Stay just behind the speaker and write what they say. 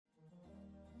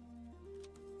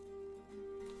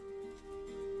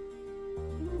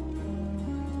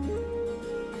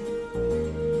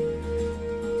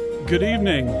Good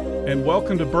evening, and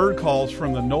welcome to Bird Calls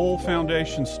from the Knoll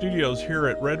Foundation studios here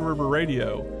at Red River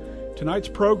Radio. Tonight's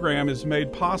program is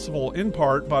made possible in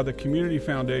part by the Community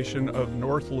Foundation of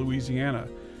North Louisiana.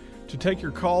 To take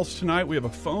your calls tonight, we have a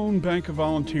phone bank of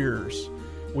volunteers.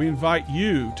 We invite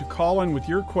you to call in with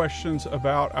your questions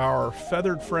about our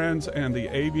feathered friends and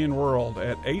the avian world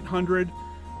at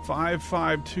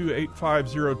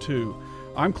 800-552-8502.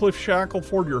 I'm Cliff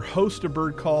Shackelford, your host of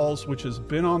Bird Calls, which has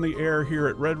been on the air here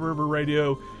at Red River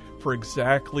Radio for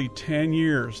exactly 10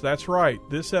 years. That's right,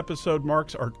 this episode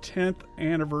marks our 10th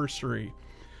anniversary.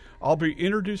 I'll be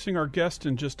introducing our guest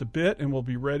in just a bit, and we'll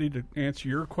be ready to answer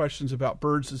your questions about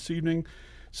birds this evening.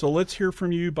 So let's hear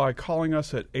from you by calling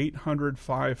us at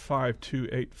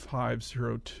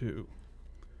 800-552-8502.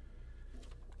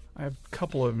 I have a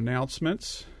couple of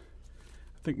announcements.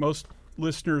 I think most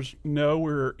listeners know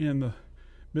we're in the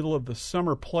middle of the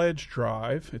Summer Pledge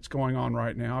Drive. It's going on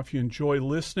right now. If you enjoy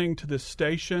listening to this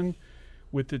station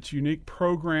with its unique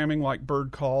programming like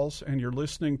Bird Calls, and you're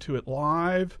listening to it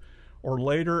live or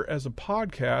later as a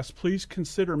podcast, please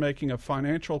consider making a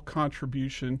financial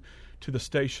contribution to the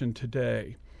station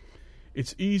today.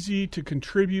 It's easy to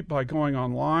contribute by going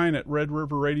online at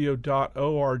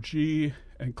redriverradio.org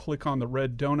and click on the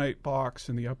red donate box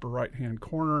in the upper right-hand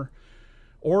corner,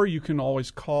 or you can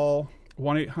always call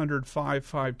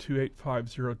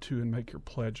 1-800-552-8502 and make your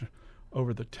pledge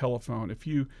over the telephone. If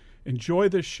you enjoy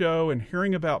this show and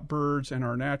hearing about birds and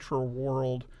our natural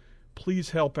world, please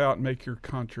help out and make your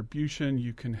contribution.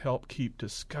 You can help keep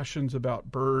discussions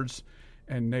about birds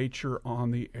and nature on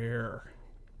the air.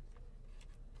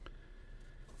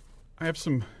 I have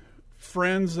some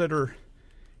friends that are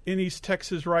in East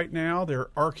Texas right now. They're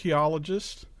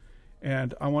archaeologists,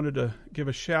 and I wanted to give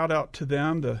a shout out to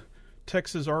them. The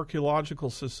Texas Archaeological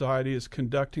Society is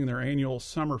conducting their annual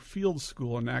summer field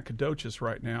school in Nacogdoches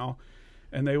right now,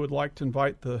 and they would like to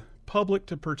invite the public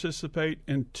to participate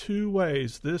in two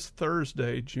ways this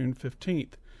Thursday, June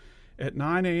 15th. At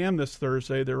 9 a.m. this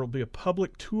Thursday, there will be a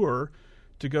public tour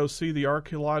to go see the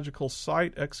archaeological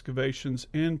site excavations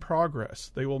in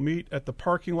progress. They will meet at the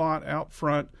parking lot out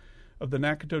front of the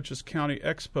Nacogdoches County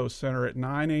Expo Center at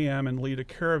 9 a.m. and lead a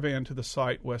caravan to the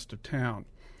site west of town.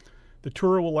 The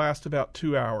tour will last about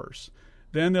 2 hours.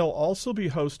 Then they'll also be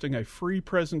hosting a free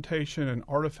presentation and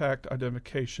artifact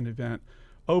identification event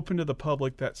open to the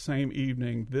public that same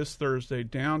evening, this Thursday,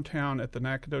 downtown at the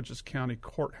Nacogdoches County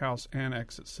Courthouse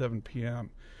Annex at 7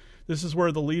 p.m. This is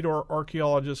where the lead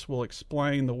archaeologist will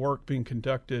explain the work being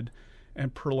conducted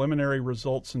and preliminary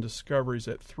results and discoveries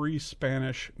at 3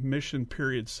 Spanish mission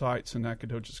period sites in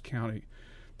Nacogdoches County.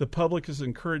 The public is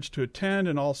encouraged to attend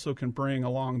and also can bring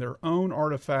along their own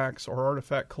artifacts or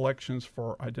artifact collections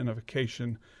for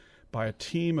identification by a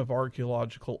team of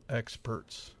archaeological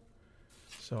experts.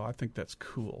 So I think that's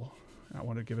cool. I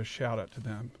want to give a shout out to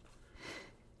them.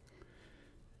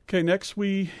 Okay, next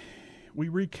we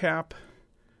recap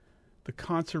the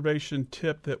conservation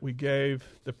tip that we gave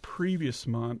the previous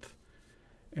month,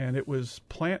 and it was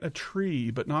plant a tree,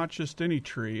 but not just any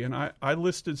tree. And I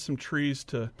listed some trees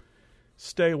to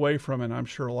stay away from, and I'm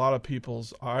sure a lot of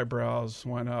people's eyebrows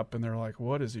went up and they're like,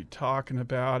 what is he talking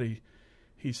about? He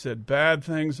said bad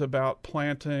things about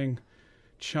planting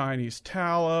Chinese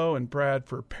tallow and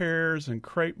Bradford pears and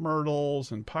crepe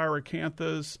myrtles and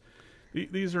pyracanthus.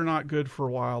 These are not good for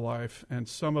wildlife, and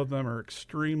some of them are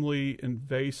extremely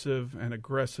invasive and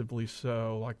aggressively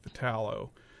so, like the tallow.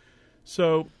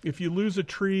 So if you lose a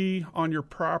tree on your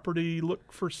property,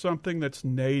 look for something that's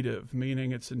native,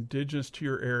 meaning it's indigenous to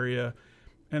your area,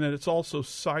 and that it's also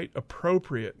site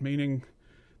appropriate, meaning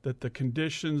that the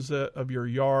conditions of your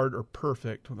yard are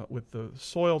perfect with the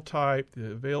soil type,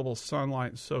 the available sunlight,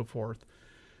 and so forth.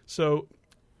 So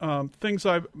things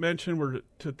I've mentioned were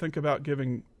to think about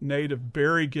giving native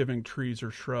berry-giving trees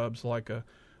or shrubs like a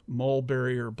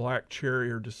mulberry or black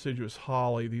cherry or deciduous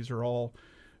holly. These are all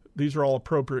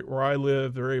appropriate where I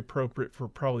live, very appropriate for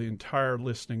probably the entire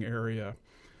listening area.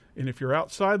 And if you're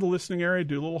outside the listening area,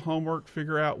 do a little homework,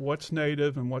 figure out what's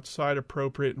native and what's site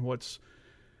appropriate and what's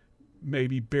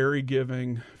maybe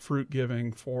berry-giving,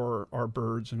 fruit-giving for our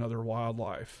birds and other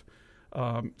wildlife.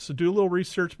 So do a little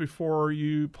research before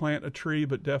you plant a tree,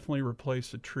 but definitely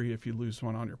replace a tree if you lose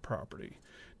one on your property.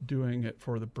 Doing it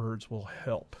for the birds will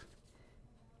help.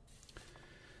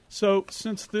 So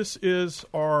since this is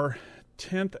our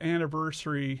 10th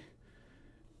anniversary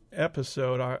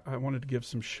episode, I wanted to give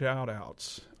some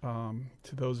shout-outs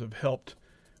to those who have helped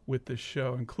with this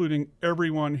show, including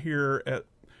everyone here at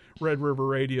Red River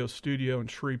Radio Studio in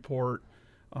Shreveport,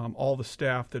 all the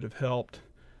staff that have helped,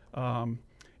 and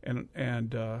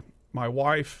my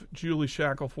wife, Julie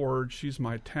Shackelford, she's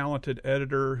my talented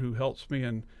editor who helps me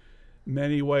in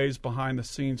many ways behind the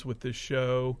scenes with this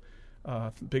show.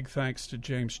 Big thanks to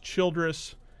James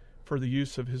Childress for the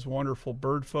use of his wonderful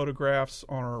bird photographs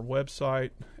on our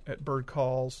website at Bird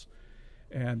Calls.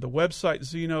 And the website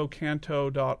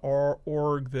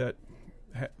xenocanto.org that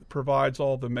provides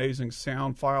all the amazing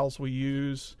sound files we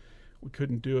use. We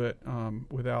couldn't do it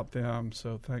without them,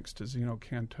 so thanks to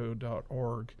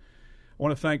xenocanto.org. I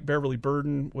want to thank Beverly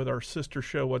Burden with our sister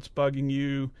show, What's Bugging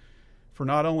You, for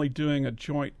not only doing a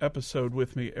joint episode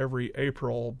with me every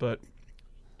April, but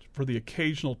for the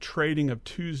occasional trading of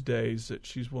Tuesdays that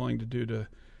she's willing to do to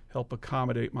help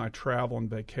accommodate my travel and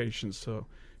vacations. So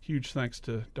huge thanks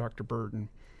to Dr. Burden.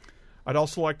 I'd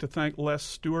also like to thank Les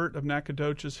Stewart of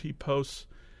Nacogdoches. He posts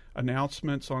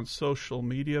announcements on social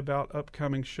media about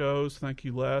upcoming shows. Thank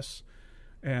you, Les.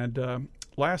 And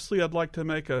lastly, I'd like to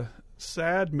make a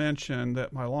sad mention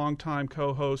that my longtime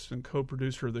co-host and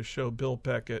co-producer of the show, Bill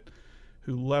Beckett,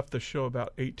 who left the show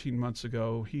about 18 months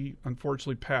ago, he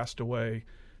unfortunately passed away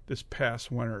this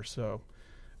past winter. So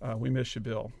we miss you,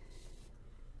 Bill.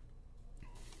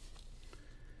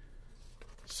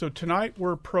 So tonight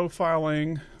we're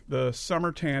profiling the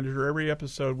Summer Tanager. Every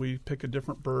episode we pick a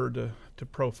different bird to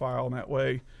profile, and that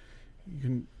way you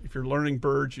can, if you're learning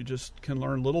birds, you just can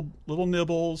learn little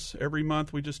nibbles. Every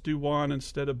month we just do one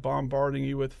instead of bombarding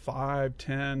you with 5,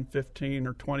 10, 15,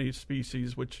 or 20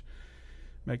 species, which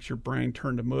makes your brain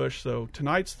turn to mush. So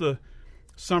tonight's the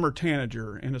Summer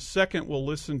Tanager. In a second we'll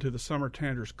listen to the Summer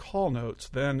Tanager's call notes,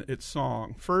 then its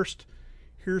song. First,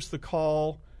 here's the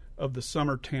call of the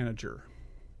Summer Tanager.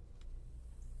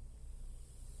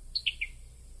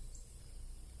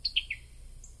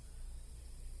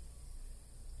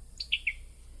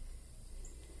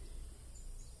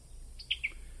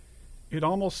 It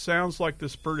almost sounds like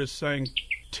this bird is saying,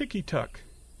 ticky-tuck,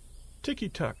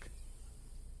 ticky-tuck.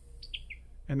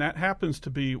 And that happens to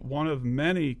be one of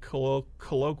many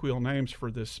colloquial names for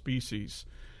this species.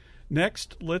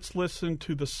 Next, let's listen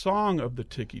to the song of the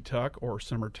ticky-tuck, or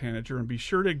Summer Tanager, and be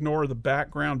sure to ignore the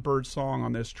background bird song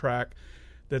on this track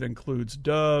that includes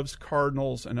doves,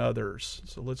 cardinals, and others.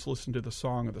 So let's listen to the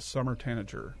song of the Summer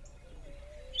Tanager.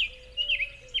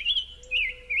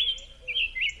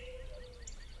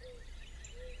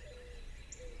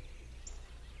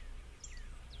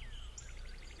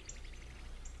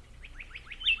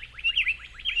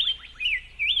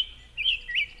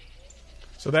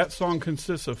 So that song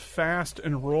consists of fast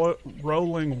and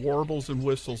rolling warbles and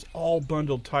whistles, all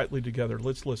bundled tightly together.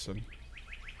 Let's listen.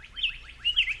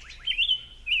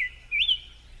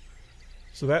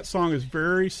 So that song is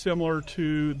very similar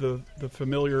to the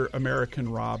familiar American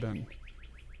robin.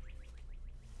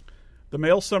 The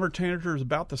male Summer Tanager is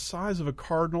about the size of a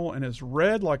cardinal and is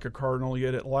red like a cardinal,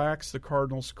 yet it lacks the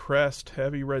cardinal's crest,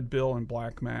 heavy red bill, and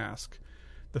black mask.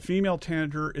 The female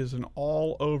tanager is an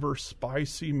all-over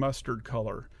spicy mustard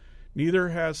color. Neither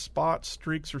has spots,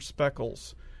 streaks, or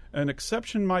speckles. An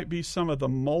exception might be some of the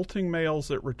molting males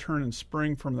that return in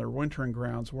spring from their wintering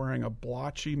grounds wearing a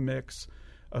blotchy mix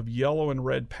of yellow and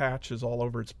red patches all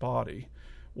over its body.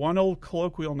 One old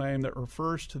colloquial name that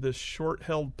refers to this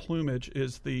short-held plumage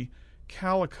is the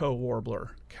calico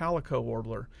warbler,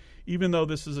 even though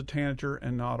this is a tanager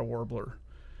and not a warbler.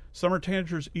 Summer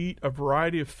tanagers eat a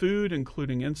variety of food,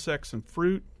 including insects and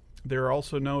fruit. They are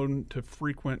also known to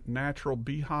frequent natural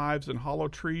beehives and hollow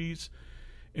trees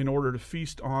in order to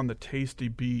feast on the tasty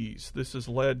bees. This has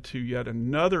led to yet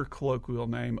another colloquial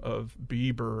name of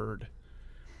bee bird.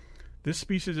 This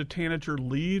species of tanager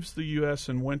leaves the U.S.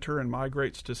 in winter and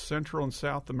migrates to Central and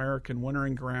South American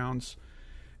wintering grounds,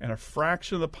 and a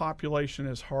fraction of the population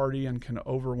is hardy and can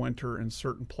overwinter in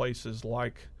certain places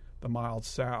like the mild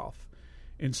South.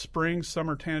 In spring,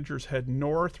 summer tanagers head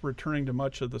north, returning to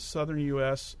much of the southern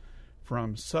U.S.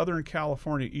 from southern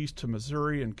California east to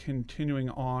Missouri and continuing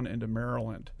on into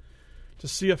Maryland. To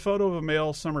see a photo of a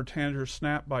male summer tanager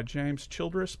snapped by James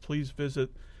Childress, please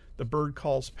visit the Bird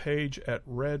Calls page at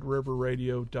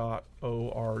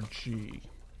redriverradio.org.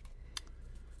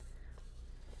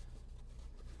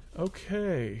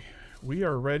 Okay, we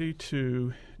are ready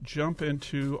to jump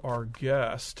into our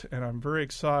guest, and I'm very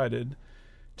excited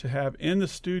to have in the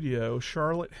studio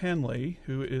Charlotte Henley,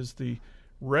 who is the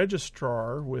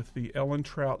registrar with the Ellen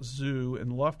Trout Zoo in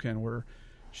Lufkin, where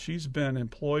she's been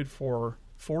employed for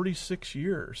 46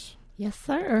 years. Yes,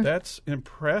 sir. That's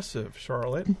impressive,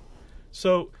 Charlotte.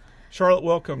 So, Charlotte,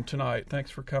 welcome tonight.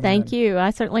 Thanks for coming Thank you. I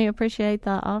certainly appreciate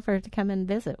the offer to come and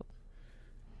visit.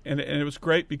 And it was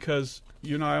great because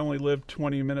you and I only lived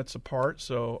 20 minutes apart,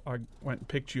 so I went and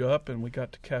picked you up, and we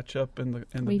got to catch up in the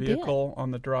vehicle on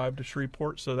the drive to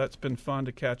Shreveport. So that's been fun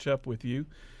to catch up with you.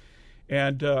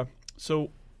 And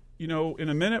so, in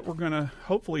a minute we're going to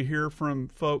hopefully hear from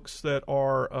folks that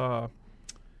are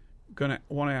going to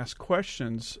want to ask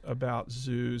questions about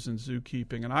zoos and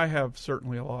zookeeping. And I have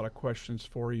certainly a lot of questions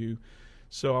for you.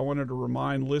 So I wanted to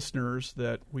remind listeners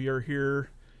that we are here.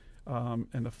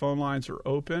 And the phone lines are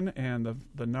open, and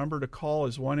the number to call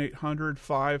is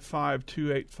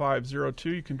 1-800-552-8502.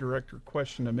 You can direct your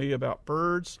question to me about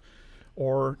birds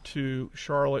or to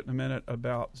Charlotte in a minute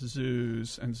about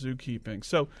zoos and zookeeping.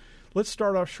 So let's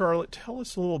start off, Charlotte. Tell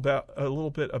us a little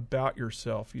bit about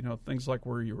yourself. Things like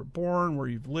where you were born, where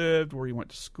you've lived, where you went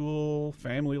to school,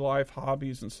 family life,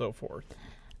 hobbies, and so forth.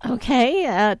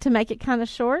 Okay, to make it kind of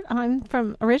short, I'm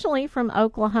originally from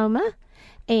Oklahoma.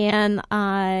 And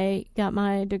I got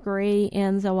my degree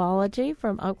in zoology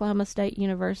from Oklahoma State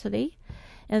University.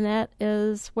 And that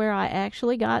is where I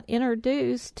actually got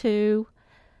introduced to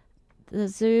the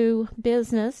zoo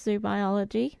business, zoo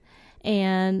biology,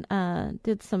 and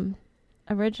did some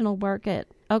original work at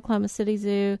Oklahoma City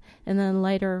Zoo, and then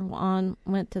later on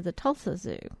went to the Tulsa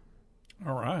Zoo.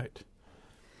 All right.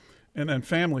 And then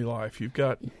family life. You've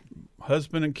got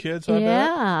husband and kids, I bet?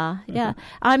 Yeah.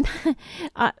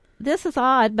 This is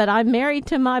odd, but I'm married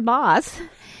to my boss,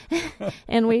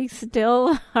 and we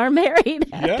still are married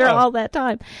after all that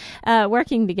time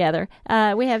working together.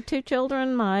 We have 2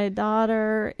 children. My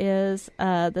daughter is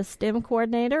the STEM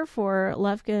coordinator for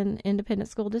Lufkin Independent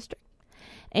School District,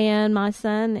 and my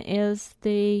son is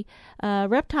the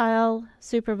reptile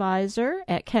supervisor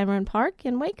at Cameron Park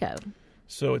in Waco.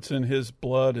 So it's in his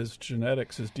blood, his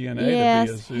genetics, his DNA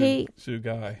to be a zoo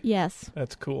guy. Yes.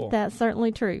 That's cool. That's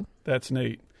certainly true. That's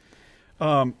neat.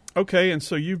 Okay, and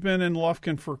so you've been in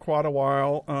Lufkin for quite a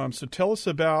while. So tell us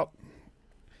about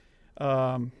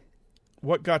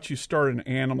what got you started in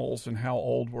animals, and how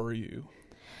old were you?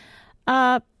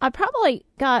 I probably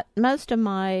got most of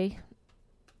my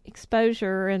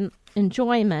exposure and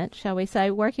enjoyment, shall we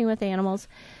say, working with animals.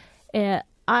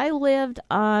 I lived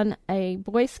on a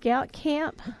Boy Scout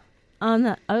camp on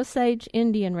the Osage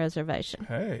Indian Reservation.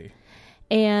 Hey.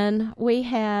 And we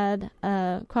had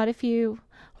quite a few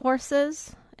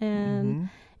horses and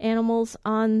animals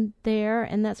on there,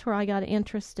 and that's where I got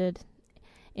interested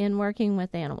in working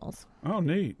with animals. Oh,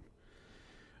 neat.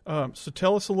 So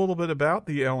tell us a little bit about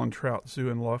the Ellen Trout Zoo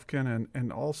in Lufkin,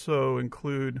 and also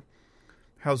include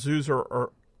how zoos are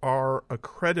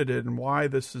accredited and why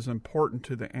this is important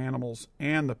to the animals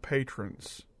and the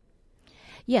patrons.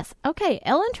 Yes. Okay.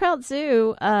 Ellen Trout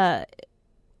Zoo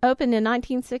opened in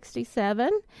 1967.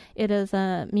 It is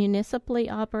a municipally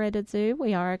operated zoo.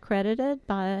 We are accredited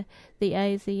by the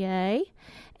AZA,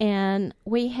 and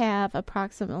we have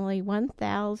approximately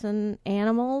 1,000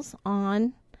 animals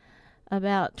on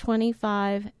about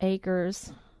 25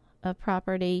 acres of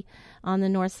property on the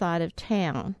north side of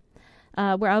town.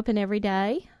 We're open every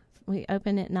day. We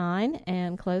open at 9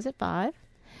 and close at 5.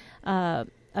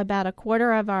 About a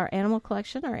quarter of our animal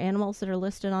collection are animals that are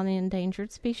listed on the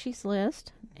endangered species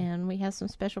list, and we have some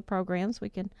special programs we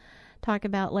can talk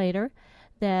about later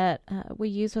that we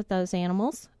use with those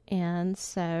animals. And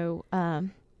so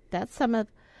that's some of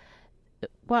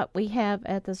what we have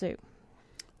at the zoo.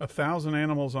 1,000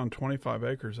 animals on 25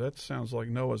 acres. That sounds like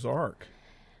Noah's Ark.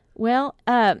 Well,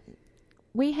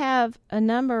 we have a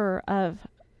number of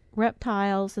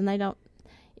reptiles, and they don't...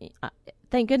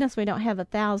 Thank goodness we don't have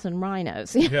 1,000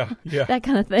 rhinos. Yeah. That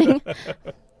kind of thing.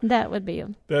 That would be...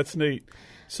 That's neat.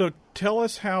 So tell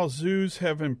us how zoos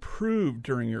have improved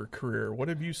during your career. What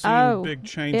have you seen big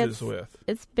changes with?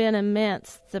 It's been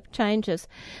immense, the changes.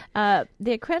 The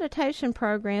accreditation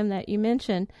program that you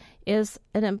mentioned is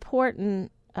an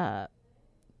important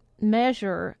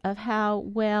measure of how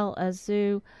well a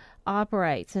zoo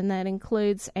operates, and that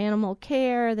includes animal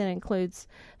care, that includes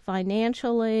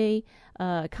financially,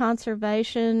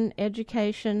 conservation,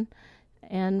 education,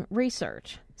 and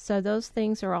research. So those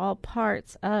things are all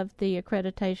parts of the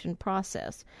accreditation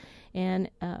process.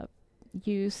 And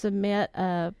you submit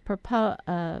a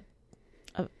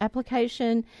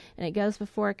application, and it goes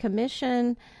before a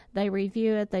commission. They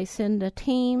review it. They send a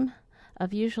team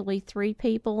of usually 3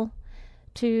 people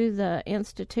to the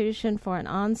institution for an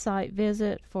on-site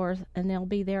visit, and they'll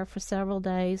be there for several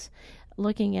days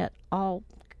looking at all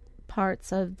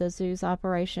parts of the zoo's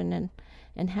operation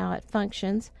and how it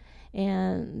functions.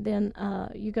 And then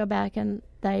you go back and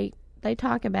they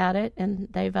talk about it, and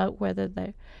they vote whether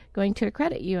they're going to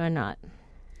accredit you or not.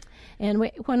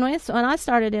 And when I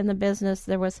started in the business,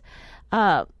 there was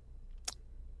one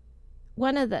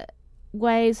of the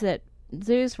ways that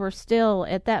zoos were still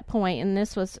at that point, and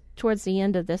this was towards the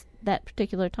end of that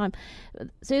particular time,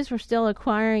 zoos were still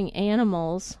acquiring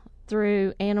animals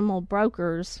through animal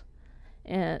brokers,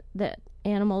 that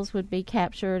animals would be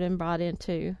captured and brought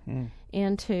into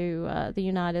the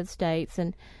United States,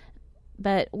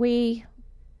 but we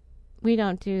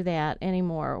don't do that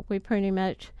anymore. We pretty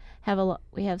much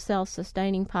have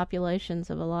self-sustaining populations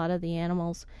of a lot of the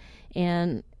animals,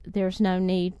 and there's no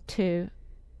need to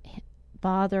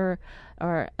bother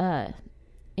or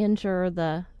injure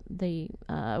the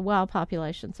wild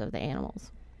populations of the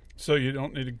animals. So you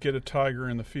don't need to get a tiger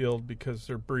in the field because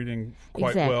they're breeding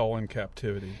quite well in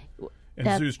captivity.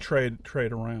 And zoos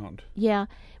trade around. Yeah.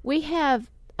 We have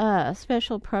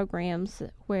special programs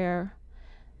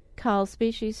called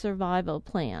species survival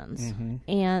plans. Mm-hmm.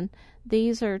 And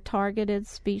these are targeted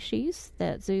species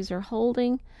that zoos are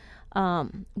holding.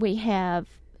 We have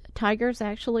tigers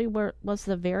actually was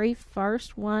the very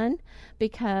first one,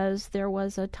 because there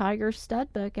was a tiger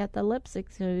stud book at the Leipzig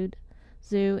Zoo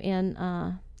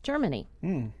in Germany.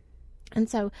 And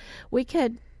so we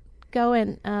could go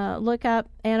and look up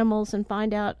animals and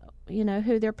find out,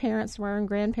 who their parents were and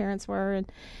grandparents were,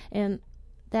 and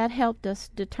that helped us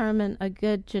determine a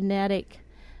good genetic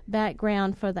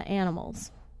background for the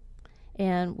animals.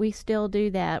 And we still do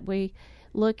that. We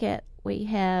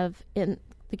have, in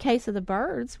the case of the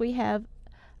birds, we have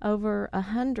over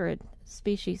 100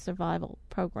 species survival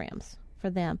programs for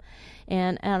them.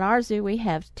 And at our zoo, we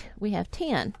have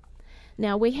 10.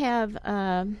 Now we have,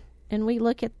 and we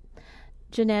look at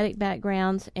genetic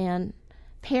backgrounds, and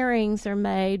pairings are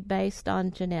made based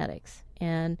on genetics,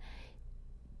 and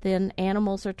then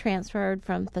animals are transferred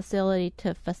from facility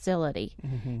to facility.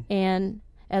 Mm-hmm. And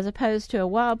as opposed to a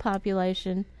wild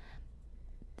population,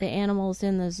 the animals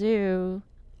in the zoo,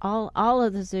 all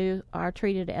of the zoo are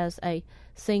treated as a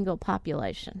single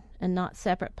population and not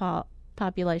separate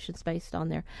populations based on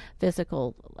their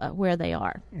physical where they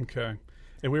are. Okay.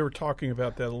 And we were talking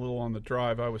about that a little on the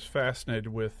drive. I was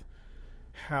fascinated with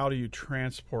how do you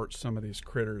transport some of these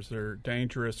critters? They're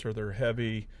dangerous, or they're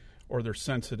heavy, or they're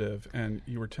sensitive. And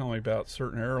you were telling me about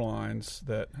certain airlines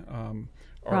that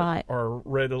are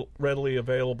readily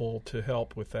available to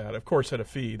help with that. Of course, at a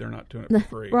fee. They're not doing it for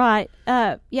free. Right.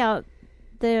 Yeah.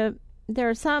 There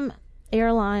are some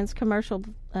airlines, commercial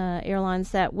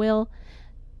airlines, that will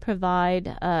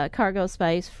provide cargo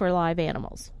space for live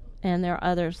animals, and there are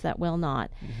others that will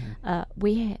not. Mm-hmm.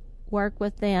 We work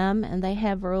with them, and they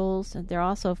have rules, and there are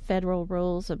also federal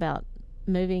rules about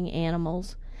moving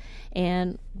animals,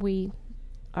 and we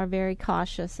are very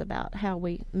cautious about how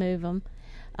we move them.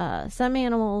 Some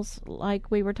animals,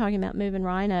 like we were talking about moving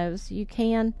rhinos, you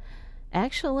can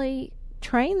actually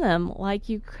train them like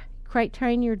you crate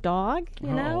train your dog,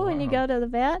 when you go to the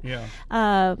vet.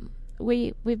 Yeah.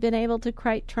 We've been able to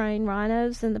crate train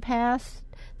rhinos in the past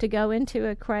to go into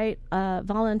a crate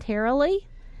voluntarily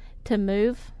to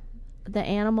move the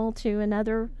animal to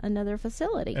another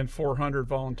facility. And 400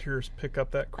 volunteers pick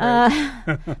up that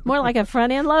crate? More like a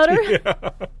front end loader. Yeah.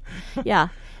 Yeah.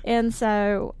 And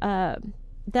so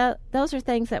those are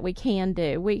things that we can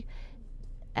do.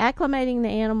 Acclimating the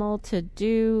animal to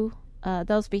do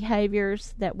those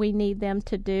behaviors that we need them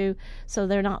to do, so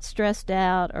they're not stressed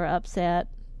out or upset,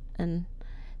 and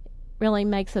really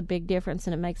makes a big difference,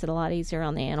 and it makes it a lot easier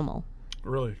on the animal.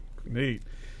 Really neat.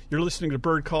 You're listening to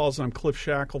Bird Calls. I'm Cliff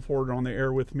Shackelford. On the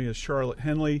air with me is Charlotte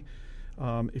Henley.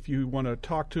 If you want to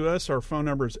talk to us, our phone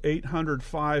number is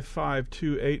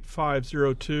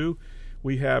 800-552-8502.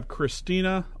 We have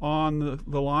Christina on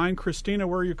the line. Christina,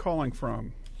 where are you calling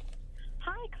from?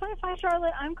 Hi, Cliff. Hi,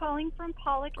 Charlotte. I'm calling from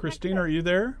Pollock, Christina, Texas. are you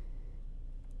there?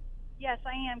 Yes,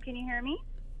 I am. Can you hear me?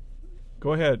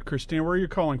 Go ahead. Christina, where are you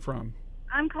calling from?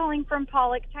 I'm calling from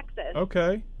Pollock, Texas.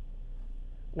 Okay.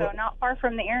 So not far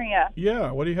from the area.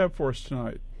 Yeah. What do you have for us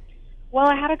tonight? Well,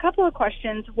 I had a couple of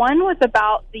questions. One was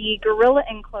about the gorilla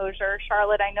enclosure.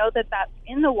 Charlotte, I know that that's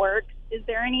in the works. Is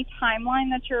there any timeline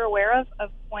that you're aware of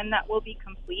when that will be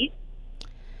complete?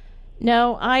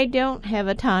 No, I don't have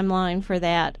a timeline for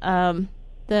that.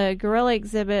 The gorilla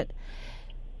exhibit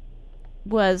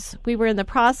we were in the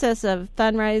process of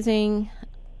fundraising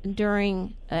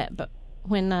during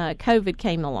when COVID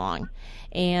came along.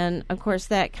 And, of course,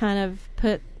 that kind of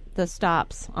put the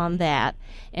stops on that.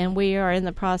 And we are in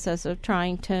the process of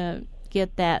trying to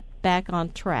get that back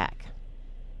on track.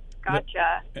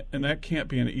 Gotcha. And that can't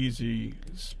be an easy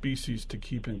species to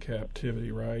keep in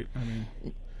captivity, right? I mean,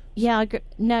 yeah,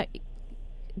 no,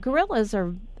 gorillas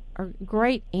are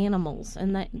great animals,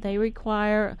 and they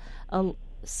require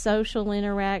social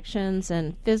interactions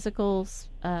and physical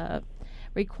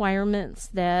requirements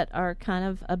that are kind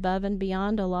of above and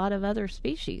beyond a lot of other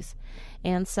species.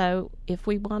 And so if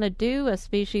we want to do a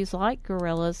species like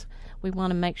gorillas, we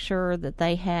want to make sure that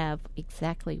they have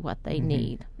exactly what they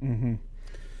need. Mm-hmm.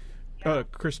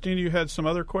 Christina, you had some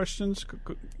other questions?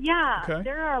 Yeah, okay.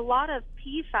 There are a lot of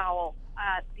peafowl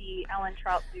at the Ellen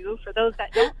Trout Zoo, for those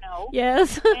that don't know.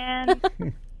 Yes. And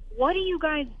what do you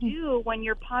guys do when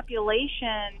your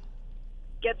population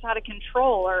gets out of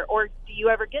control, or do you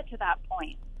ever get to that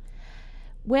point?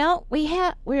 Well,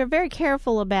 we're very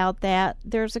careful about that.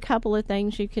 There's a couple of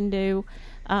things you can do.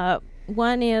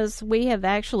 One is we have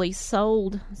actually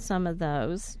sold some of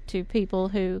those to people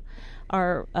who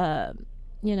are,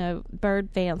 bird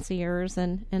fanciers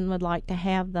and would like to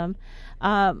have them.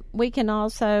 We can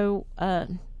also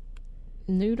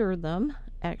neuter them,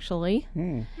 actually.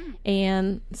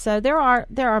 And so there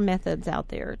are methods out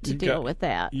there to deal with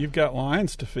that. You've got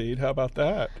lions to feed. How about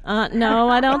that? No,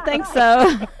 I don't think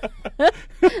so.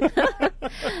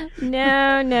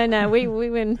 No. We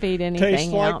wouldn't feed anything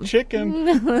Tastes like out. chicken.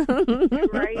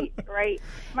 Right.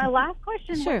 My last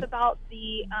question was about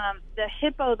the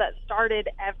hippo that started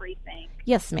everything.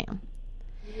 Yes, ma'am.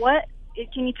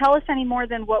 Can you tell us any more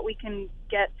than what we can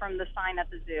get from the sign at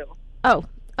the zoo? Oh,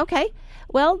 okay.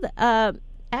 Well,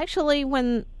 actually,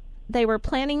 when they were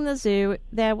planning the zoo,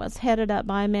 that was headed up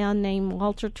by a man named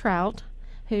Walter Trout,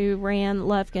 who ran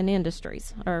Lufkin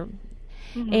Industries.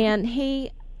 And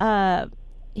he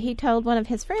told one of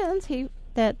his friends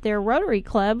that their Rotary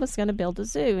Club was going to build a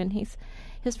zoo, and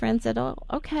his friend said, "Oh,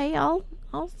 okay, I'll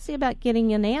see about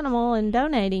getting an animal and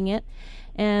donating it."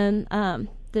 And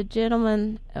the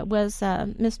gentleman was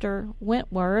Mr.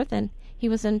 Wentworth, and he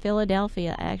was in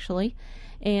Philadelphia, actually.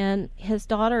 And his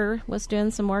daughter was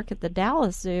doing some work at the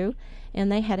Dallas Zoo,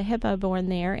 and they had a hippo born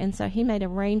there, and so he made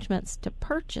arrangements to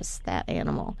purchase that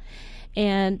animal.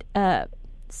 And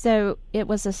so it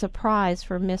was a surprise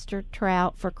for Mr.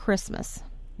 Trout for Christmas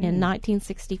in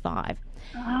 1965.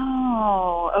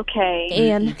 Oh, okay.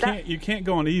 And you can't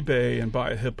go on eBay and buy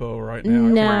a hippo right now.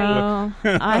 No,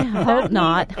 I hope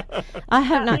not.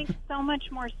 That makes so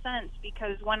much more sense,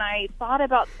 because when I thought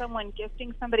about someone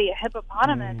gifting somebody a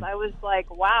hippopotamus, I was like,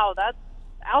 wow, that's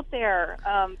out there.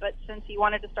 But since he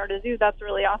wanted to start a zoo, that's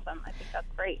really awesome. I think that's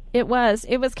great. It was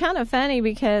kind of funny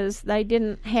because they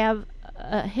didn't have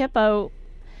a hippo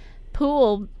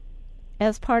pool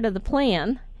as part of the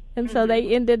plan, and so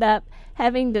they ended up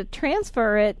having to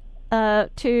transfer it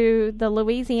to the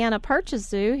Louisiana Purchase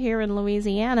Zoo here in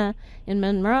Louisiana in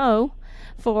Monroe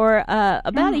for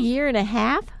about a year and a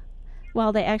half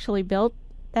while they actually built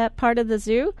that part of the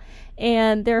zoo.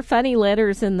 And there are funny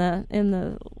letters in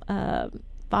the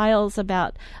files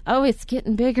about, oh, it's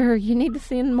getting bigger, you need to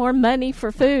send more money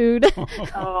for food.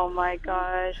 Oh my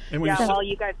gosh. And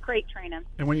you guys crate train him.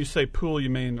 And when you say pool, you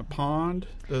mean a pond,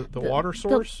 the water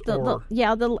source?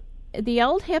 The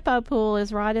old hippo pool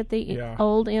is right at the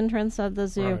old entrance of the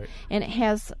zoo, and it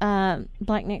has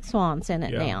black-necked swans in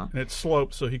it now. And it's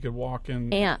sloped so he could walk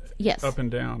in up and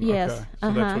down. Yes. Okay.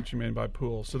 So that's what you mean by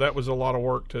pool. So that was a lot of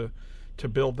work to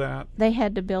build that? They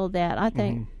had to build that. I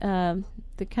think the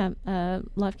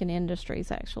Lufkin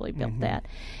Industries actually built that.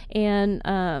 And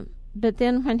but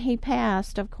then when he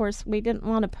passed, of course, we didn't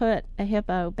want to put a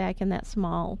hippo back in that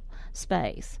small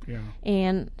space. Yeah.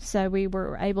 And so we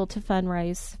were able to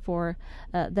fundraise for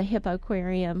the Hippo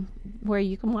Aquarium, where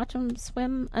you can watch them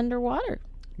swim underwater.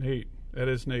 Neat. That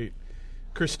is neat.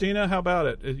 Christina, how about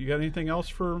it? You got anything else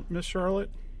for Miss Charlotte?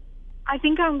 I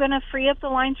think I'm going to free up the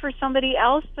lines for somebody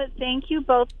else, but thank you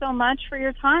both so much for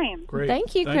your time. Great.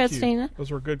 Thank you, Christina.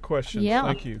 Those were good questions. Yeah.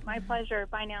 Thank you. My pleasure.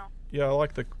 Bye now. Yeah, I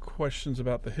like the questions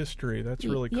about the history. That's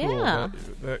really cool. Yeah.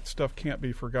 That stuff can't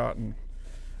be forgotten.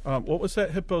 What was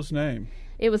that hippo's name?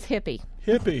 It was Hippie.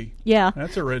 Hippie. Yeah.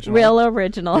 That's original. Real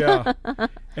original. Yeah.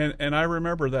 And I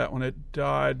remember that when it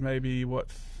died, maybe,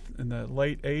 in the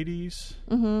late 80s?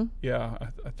 Mm-hmm. Yeah,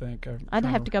 I think. I'd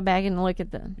have to go back and look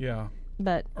at them. Yeah.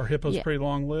 But are hippos pretty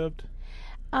long-lived?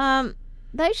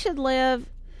 They should live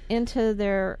into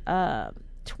their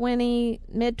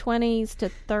mid-20s to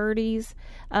 30s.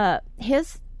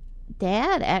 His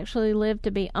dad actually lived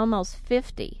to be almost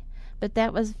 50, but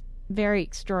that was very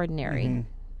extraordinary. Mm-hmm.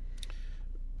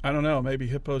 I don't know. Maybe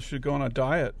hippos should go on a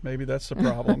diet. Maybe that's the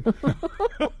problem.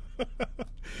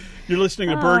 You're listening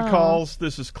to Bird Calls.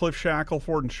 This is Cliff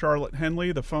Shackelford and Charlotte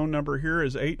Henley. The phone number here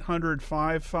is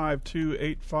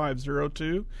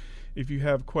 800-552-8502. If you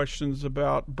have questions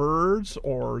about birds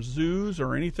or zoos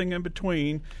or anything in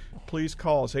between, please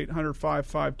call us,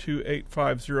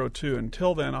 800-552-8502.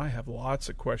 Until then, I have lots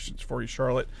of questions for you,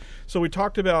 Charlotte. So we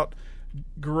talked about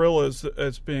gorillas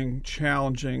as being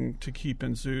challenging to keep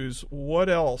in zoos. What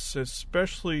else,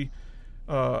 especially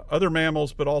other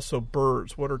mammals, but also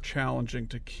birds, what are challenging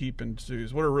to keep in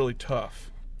zoos? What are really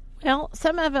tough? Well,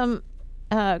 some of them,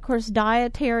 of course,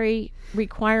 dietary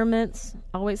requirements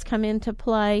always come into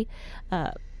play.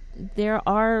 There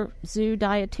are zoo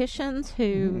dietitians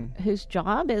whose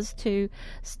job is to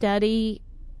study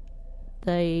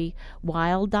the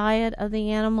wild diet of the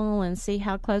animal and see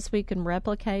how close we can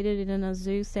replicate it in a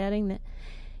zoo setting.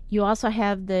 You also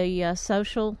have the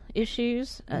social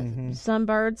issues. Some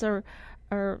birds are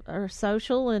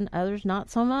social and others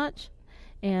not so much,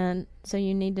 and so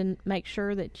you need to make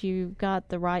sure that you've got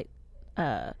the right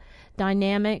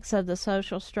dynamics of the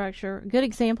social structure. A good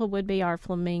example would be our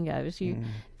flamingos.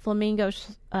 Flamingo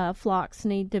flocks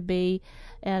need to be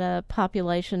at a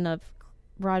population of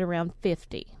right around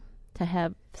 50 to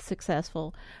have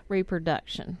successful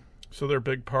reproduction. So they're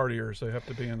big partiers. They have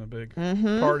to be in a big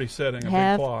party setting,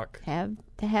 big flock. Have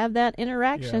to have that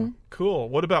interaction. Yeah. Cool.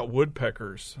 What about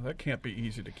woodpeckers? That can't be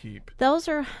easy to keep. Those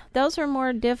are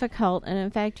more difficult, and in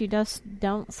fact, you just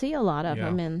don't see a lot of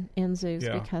them in zoos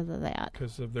because of that.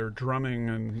 Because of their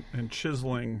drumming and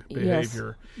chiseling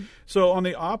behavior. Yes. So on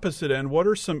the opposite end, what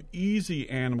are some easy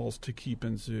animals to keep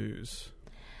in zoos?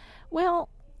 Well,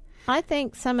 I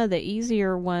think some of the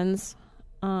easier ones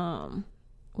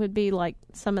would be like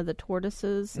some of the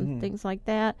tortoises and things like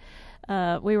that.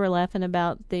 We were laughing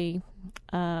about the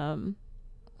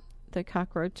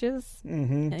cockroaches.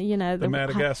 The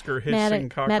Madagascar hissing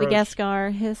cockroach.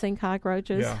 Madagascar hissing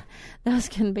cockroaches. Yeah. Those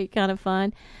can be kind of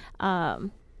fun.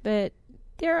 But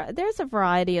there's a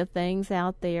variety of things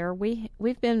out there.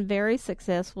 We've been very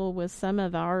successful with some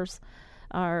of ours.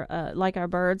 Like our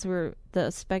birds were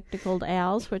the spectacled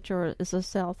owls, which is a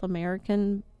South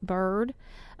American bird.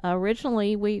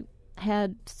 Originally, we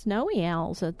had snowy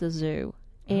owls at the zoo,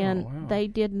 and they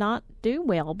did not do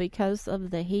well because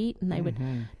of the heat, and they would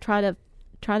try to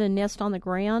nest on the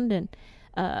ground, and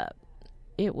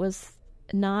it was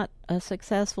not a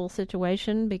successful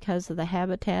situation because of the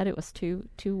habitat. It was too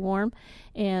warm,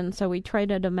 and so we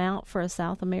traded them out for a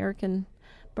South American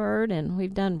bird, and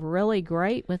we've done really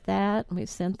great with that. We've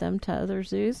sent them to other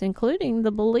zoos, including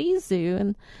the Belize Zoo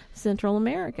in Central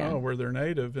America. Oh, where they're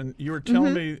native. And you were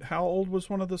telling me, how old was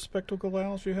one of the spectacled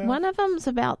owls you have? One of them's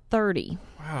about 30.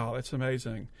 Wow, that's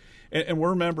amazing. And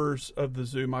we're members of the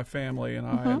zoo, my family and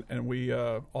I, and we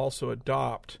also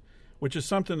adopt, which is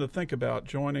something to think about,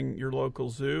 joining your local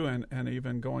zoo and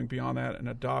even going beyond that and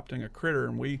adopting a critter.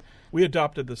 And we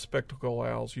adopted the spectacled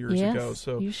owls years ago.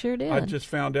 So you sure did. I just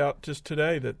found out just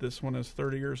today that this one is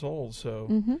 30 years old. So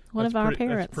one of our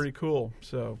parents. That's pretty cool.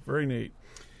 So very neat.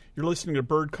 You're listening to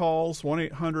Bird Calls,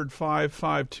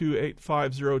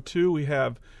 1-800-552-8502. We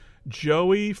have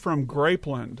Joey from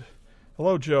Grapeland.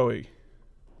 Hello, Joey.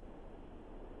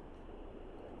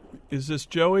 Is this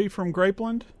Joey from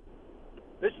Grapeland?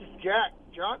 This is Jack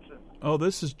Johnson. Oh,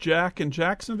 this is Jack in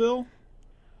Jacksonville?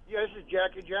 Yeah, this is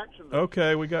Jack in Jacksonville.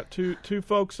 Okay, we got two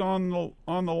folks on the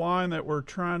line that we're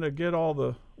trying to get all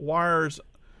the wires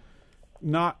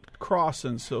not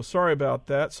crossing, so sorry about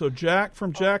that. So Jack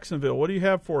from Jacksonville, what do you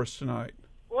have for us tonight?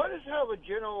 Well, I just have a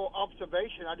general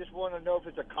observation. I just want to know if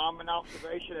it's a common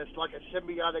observation. It's like a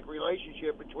symbiotic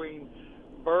relationship between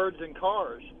birds and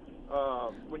cars.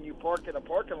 When you park in a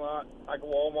parking lot, like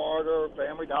Walmart or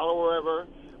Family Dollar or wherever,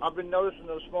 I've been noticing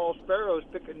those small sparrows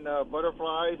picking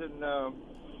butterflies and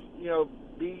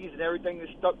bees and everything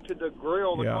that's stuck to the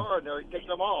grill of the car, and they take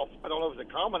them off. I don't know if it's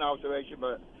a common observation,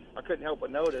 but I couldn't help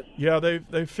but notice. Yeah,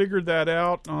 they figured that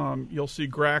out. You'll see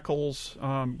grackles,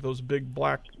 those big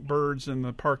black birds in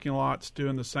the parking lots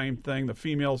doing the same thing. The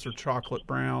females are chocolate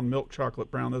brown, milk chocolate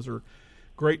brown. Those are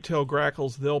great-tailed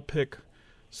grackles. They'll pick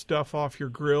stuff off your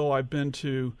grill. I've been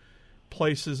to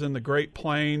places in the Great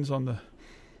Plains on the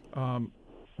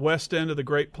west end of the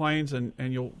Great Plains, and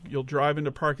you'll drive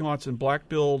into parking lots, and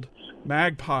black-billed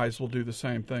magpies will do the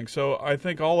same thing. So I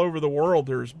think all over the world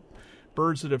there's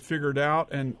birds that have figured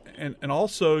out, and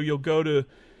also you'll go to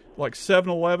like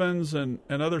 7-Elevens and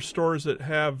other stores that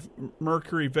have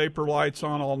mercury vapor lights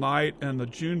on all night, and the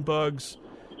June bugs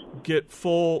get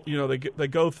full. They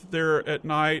go there at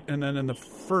night, and then in the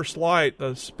first light,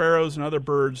 the sparrows and other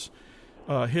birds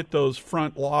hit those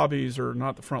front lobbies, or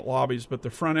not the front lobbies, but the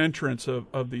front entrance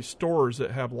of these stores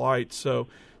that have lights. So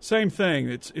same thing.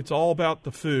 It's all about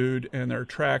the food, and they're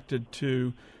attracted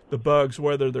to the bugs,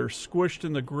 whether they're squished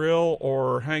in the grill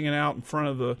or hanging out in front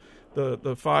of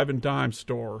the five and dime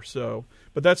store. So,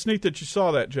 but that's neat that you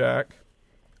saw that, Jack.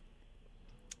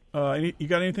 You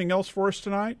got anything else for us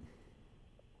tonight?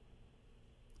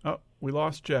 Oh, we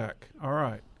lost Jack. All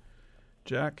right.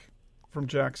 Jack from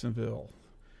Jacksonville.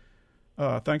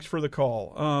 Thanks for the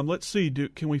call. Let's see.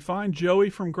 Can we find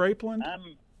Joey from Grapeland?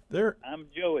 I'm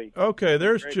Joey. Okay,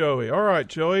 there's Joey. All right,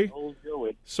 Joey. Old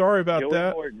Joey. Sorry about Joey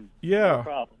that. Gordon. Yeah. No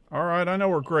problem. All right, I know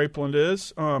where Grapeland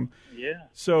is. Yeah.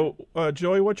 So,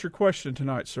 Joey, what's your question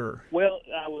tonight, sir? Well,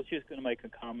 I was just going to make a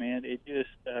comment. It just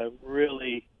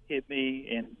really hit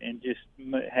me and just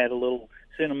had a little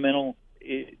sentimental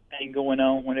thing going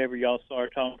on whenever y'all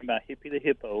started talking about Hippie the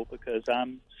Hippo, because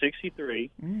I'm 63,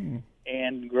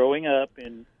 and growing up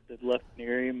in the Lufkin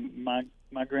area,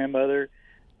 my grandmother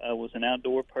was an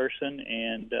outdoor person,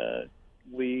 and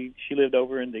she lived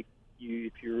over in if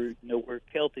you know where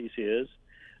Kelty's is,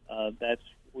 that's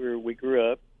where we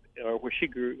grew up, or where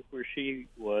she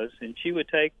was, and she would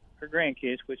take her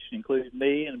grandkids, which included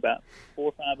me and about 4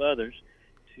 or 5 others,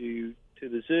 to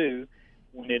the zoo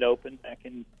when it opened back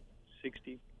in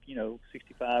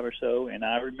 65 or so, and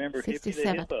I remember Hippie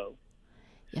the Hippo.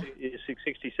 Yeah. Is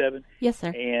 67? Yes, sir.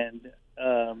 And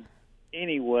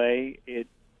anyway, it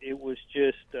was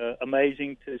just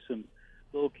amazing to some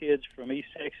little kids from East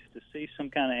Texas to see some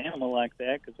kind of animal like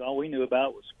that, because all we knew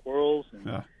about was squirrels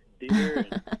and deer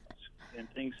and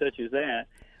things such as that.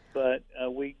 But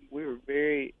we were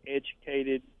very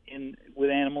educated with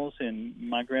animals, and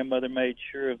my grandmother made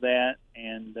sure of that,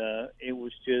 and it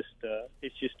was just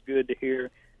it's just good to hear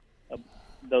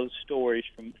those stories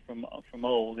from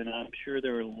old. And I'm sure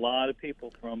there were a lot of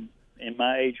people in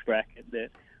my age bracket that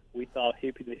we thought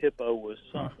Hippie the Hippo was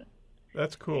something.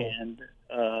 That's cool. And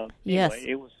yes,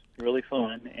 anyway, it was really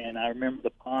fun. And I remember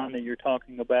the pond that you're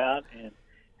talking about, and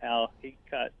how he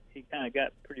kind of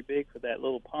got pretty big for that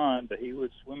little pond, but he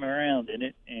would swim around in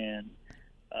it and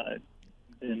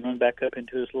then run back up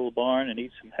into his little barn and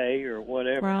eat some hay or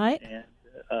whatever. Right. And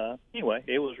anyway,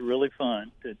 it was really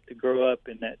fun to grow up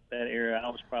in that area. I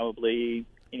was probably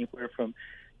anywhere from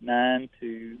 9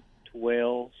 to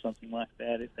 12, something like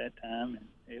that at that time, and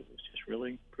it was just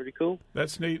really pretty cool.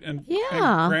 That's neat, and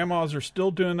grandmas are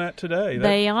still doing that today.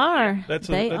 They are. That's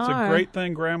a great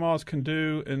thing grandmas can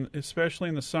do, and especially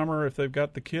in the summer if they've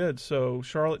got the kids. So,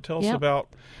 Charlotte, tell us about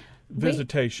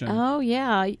visitation.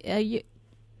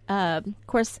 Of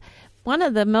course, one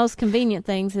of the most convenient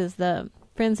things is the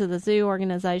Friends of the Zoo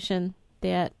organization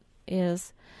that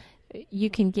is you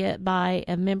can get by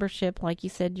a membership, like you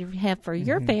said, you have for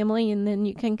your family, and then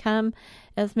you can come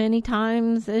as many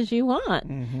times as you want.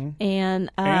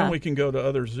 And we can go to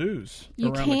other zoos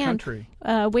around the country.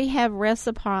 We have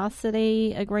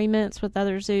reciprocity agreements with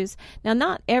other zoos. Now,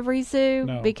 not every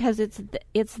zoo, because it's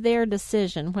their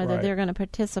decision whether they're going to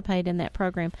participate in that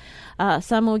program.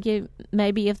 Some will give,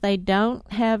 maybe if they don't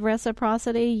have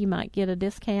reciprocity, you might get a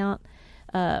discount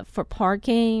for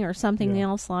parking or something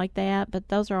else like that, but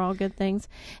those are all good things.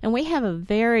 And we have a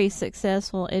very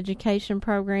successful education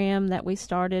program that we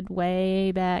started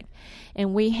way back,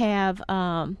 and we have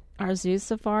our Zoo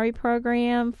Safari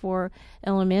program for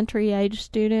elementary age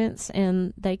students,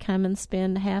 and they come and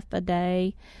spend half a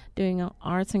day doing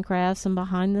arts and crafts and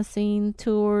behind-the-scene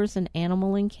tours and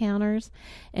animal encounters.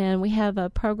 And we have a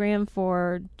program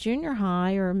for junior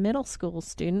high or middle school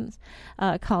students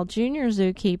called Junior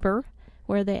Zookeeper,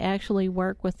 where they actually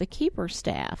work with the keeper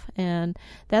staff, and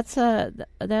that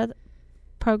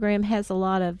program has a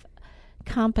lot of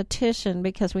competition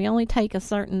because we only take a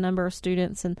certain number of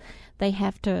students, and they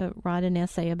have to write an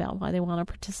essay about why they want to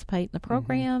participate in the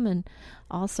program, and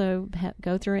also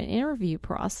go through an interview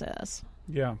process.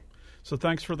 Yeah, so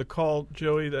thanks for the call,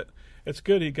 Joey. It's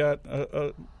good. He got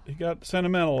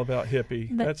sentimental about Hippie.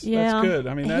 That's good.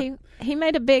 I mean, he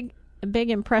made a big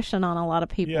impression on a lot of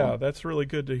people. Yeah, that's really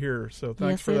good to hear. So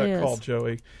thanks for that call,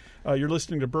 Joey. You're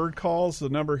listening to Bird Calls. The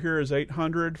number here is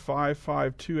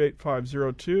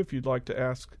 800-552-8502 if you'd like to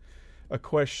ask a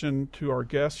question to our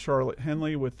guest, Charlotte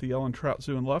Henley with the Ellen Trout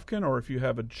Zoo in Lufkin, or if you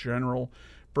have a general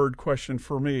bird question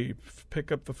for me,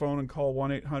 pick up the phone and call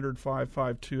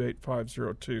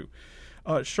 1-800-552-8502.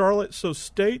 Charlotte, so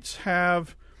states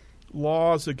have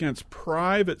laws against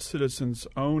private citizens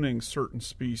owning certain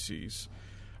species.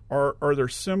 Are there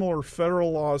similar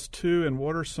federal laws too, and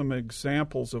what are some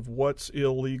examples of what's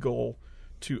illegal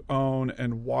to own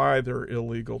and why they're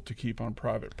illegal to keep on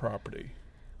private property?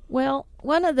 Well,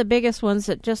 one of the biggest ones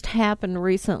that just happened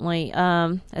recently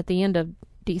at the end of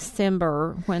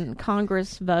December when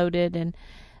Congress voted and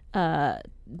the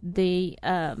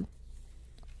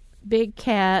Big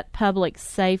Cat Public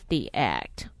Safety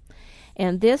Act.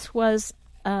 And this was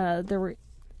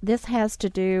this has to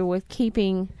do with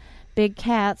keeping big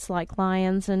cats like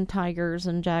lions and tigers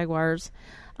and jaguars,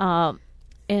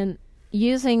 and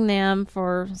using them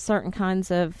for certain kinds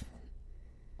of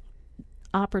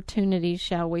opportunities,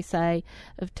 shall we say,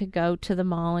 to go to the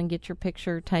mall and get your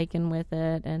picture taken with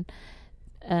it,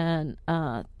 and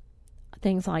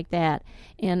things like that.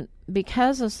 And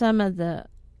because of some of the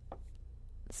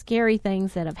scary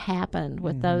things that have happened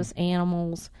with those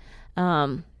animals,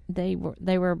 they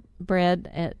were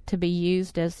bred to be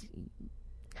used as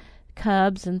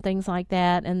cubs and things like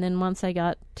that, and then once they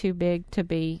got too big to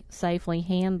be safely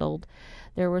handled,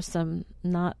 there were some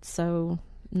not so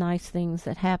nice things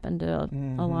that happened to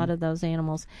a lot of those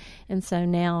animals, and so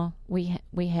now we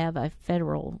have a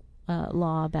federal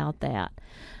law about that.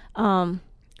 Of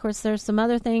course, there's some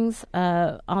other things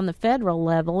on the federal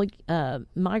level.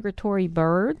 Migratory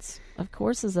birds, of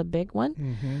course, is a big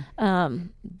one.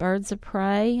 Birds of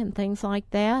prey and things like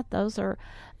that. Those are,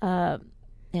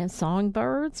 and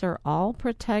songbirds are all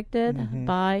protected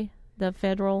by the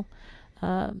Federal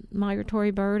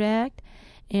Migratory Bird Act.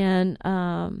 And,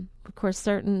 of course,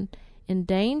 certain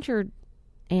endangered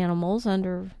animals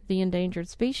under the endangered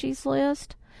species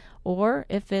list, or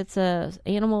if it's an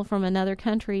animal from another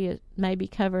country, it may be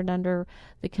covered under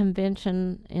the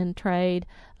Convention in Trade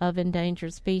of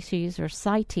Endangered Species, or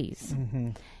CITES.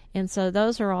 And so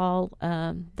those are all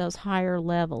those higher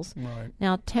levels. Right.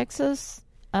 Now, Texas,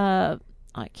 I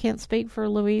can't speak for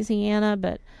Louisiana,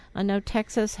 but I know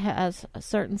Texas has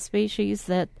certain species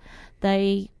that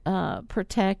they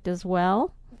protect as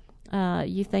well.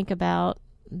 You think about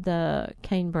the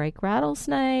canebrake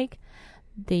rattlesnake,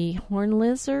 the horned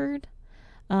lizard,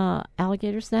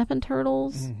 alligator snapping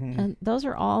turtles, and those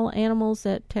are all animals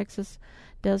that Texas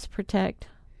does protect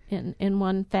in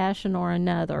one fashion or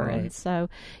another. Right. And so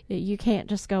you can't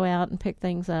just go out and pick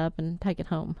things up and take it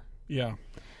home. Yeah.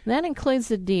 That includes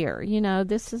the deer. You know,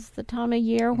 this is the time of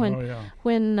year when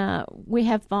we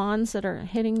have fawns that are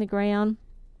hitting the ground.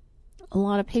 A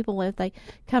lot of people, if they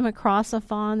come across a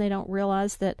fawn, they don't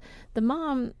realize that the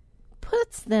mom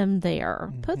puts them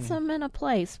there, puts them in a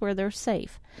place where they're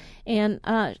safe, and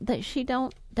that she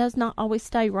does not always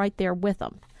stay right there with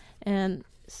them. And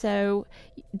so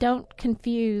don't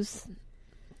confuse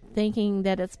thinking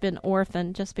that it's been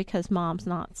orphaned just because mom's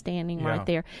not standing right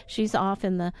there. She's off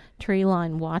in the tree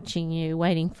line watching you,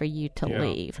 waiting for you to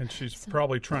leave. And she's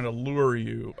probably trying to lure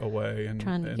you away,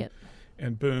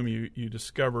 and boom, you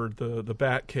discovered the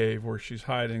bat cave where she's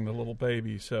hiding the little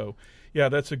baby. So, yeah,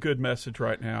 that's a good message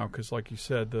right now, because like you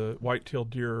said, the white-tailed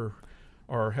deer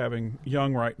are having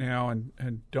young right now,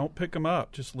 and don't pick them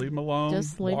up. Just leave them alone.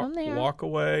 Just leave them there. Walk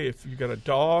away. If you got a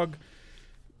dog,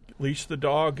 leash the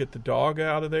dog, get the dog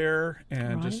out of there,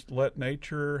 and just let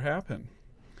nature happen.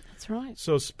 That's right.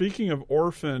 So speaking of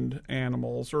orphaned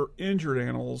animals or injured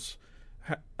animals,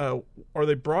 are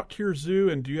they brought to your zoo,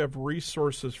 and do you have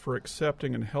resources for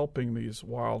accepting and helping these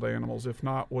wild animals? If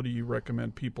not, what do you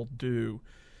recommend people do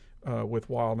with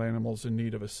wild animals in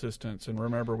need of assistance? And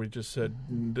remember, we just said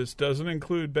this doesn't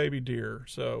include baby deer,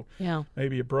 so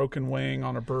maybe a broken wing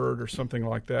on a bird or something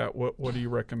like that. What do you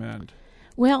recommend?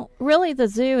 Well, really, the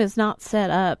zoo is not set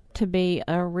up to be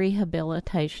a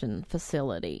rehabilitation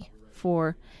facility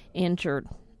for injured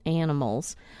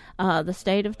animals. The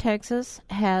state of Texas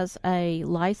has a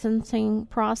licensing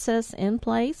process in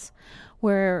place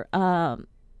where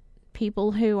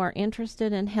people who are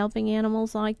interested in helping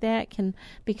animals like that can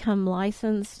become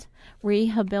licensed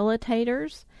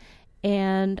rehabilitators.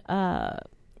 And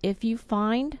if you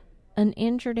find an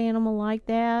injured animal like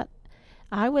that,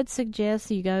 I would suggest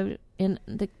you go, in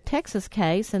the Texas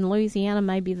case, and Louisiana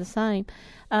may be the same,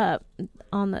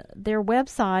 on their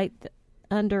website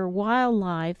under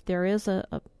wildlife, there is a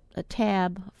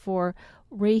tab for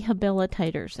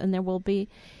rehabilitators, and there will be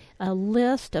a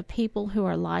list of people who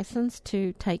are licensed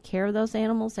to take care of those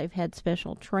animals. They've had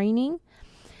special training,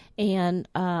 and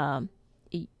for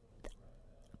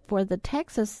the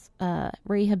Texas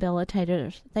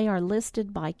rehabilitators, they are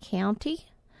listed by county.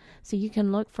 So you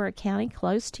can look for a county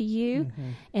close to you,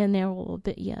 and there will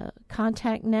be a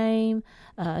contact name,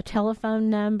 a telephone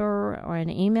number, or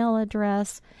an email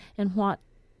address, and what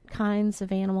kinds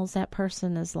of animals that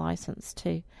person is licensed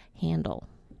to handle.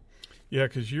 Yeah,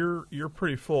 because you're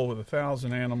pretty full with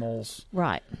 1,000 animals,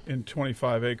 right? In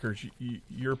 25 acres,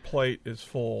 your plate is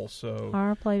full. So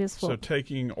our plate is full. So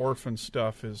taking orphan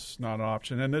stuff is not an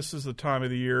option. And this is the time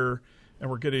of the year. And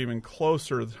we're getting even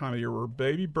closer to the time of year where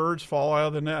baby birds fall out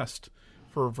of the nest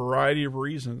for a variety of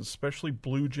reasons, especially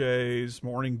blue jays,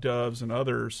 mourning doves, and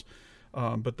others.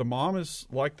 But the mom is,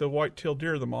 like the white-tailed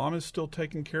deer, the mom is still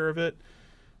taking care of it.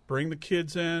 Bring the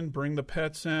kids in, bring the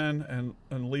pets in,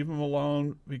 and leave them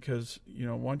alone, because,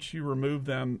 once you remove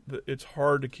them, it's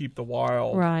hard to keep the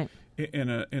wild in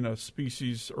a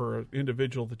species or an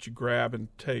individual that you grab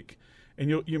and take. And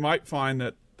you might find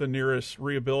that the nearest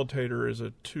rehabilitator is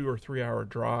a 2 or 3 hour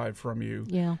drive from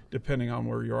you, depending on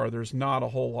where you are. There's not a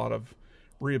whole lot of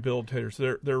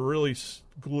rehabilitators. They're really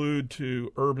glued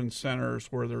to urban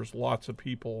centers where there's lots of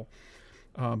people.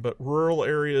 But rural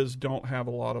areas don't have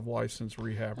a lot of licensed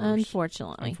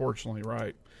rehabbers. Unfortunately,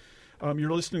 right.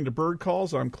 You're listening to Bird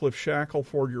Calls. I'm Cliff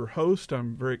Shackelford, your host.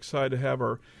 I'm very excited to have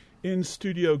our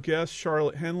in-studio guest,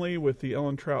 Charlotte Henley with the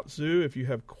Ellen Trout Zoo. If you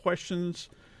have questions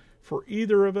for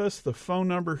either of us, the phone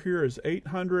number here is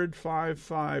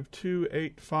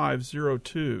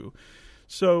 800-552-8502.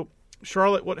 So,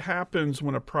 Charlotte, what happens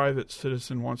when a private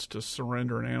citizen wants to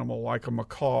surrender an animal like a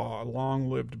macaw, a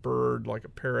long-lived bird like a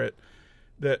parrot,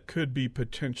 that could be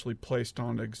potentially placed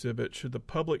on exhibit? Should the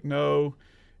public know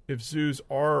if zoos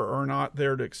are or are not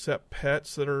there to accept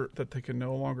pets that they can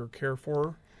no longer care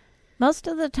for? Most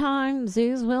of the time,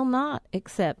 zoos will not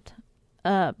accept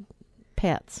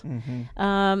pets.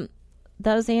 Mm-hmm.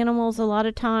 Those animals a lot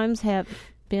of times have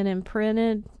been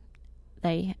imprinted.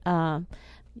 I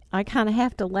kind of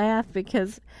have to laugh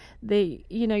because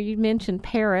you mentioned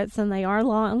parrots, and they are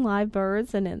long live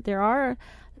birds, and there are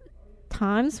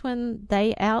times when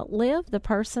they outlive the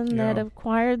person that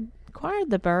acquired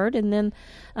the bird, and then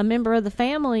a member of the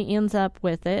family ends up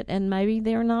with it, and maybe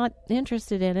they're not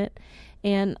interested in it.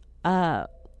 And I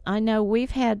know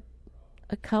we've had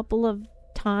a couple of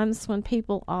times when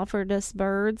people offered us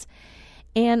birds,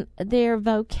 and their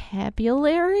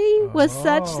vocabulary was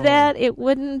such that it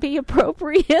wouldn't be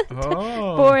appropriate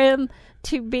for him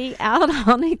to be out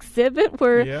on exhibit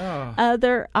where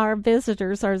our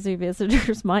zoo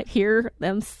visitors might hear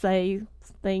them say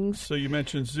things. So you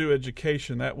mentioned zoo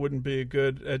education. That wouldn't be a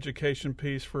good education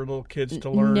piece for little kids to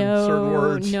learn certain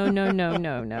words.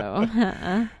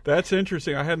 No. That's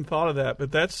interesting. I hadn't thought of that,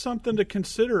 but that's something to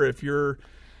consider if you're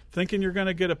thinking you're going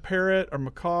to get a parrot or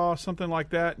macaw, something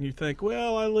like that, and you think,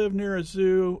 well, I live near a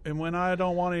zoo, and when I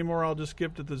don't want any more, I'll just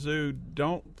give it to the zoo.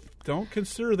 Don't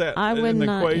consider that in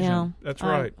the equation. Yeah, that's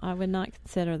right. I would not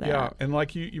consider that. Yeah, and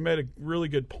like you made a really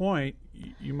good point.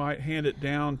 You might hand it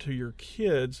down to your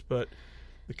kids, but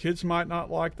the kids might not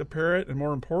like the parrot, and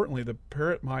more importantly, the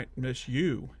parrot might miss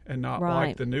you and not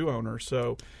like the new owner.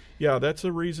 So, yeah, that's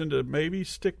a reason to maybe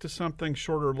stick to something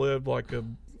shorter lived, like a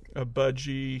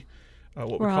budgie,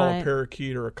 what we call a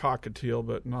parakeet or a cockatiel,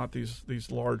 but not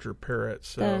these larger parrots.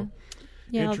 So,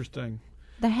 interesting.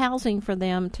 The housing for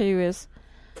them too is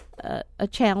a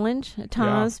challenge at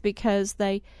times because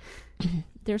they're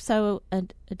so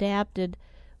adapted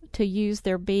to use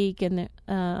their beak and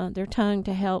their tongue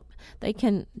to help. They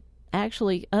can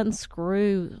actually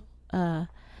unscrew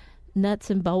nuts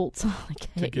and bolts on the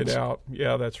cage to get out.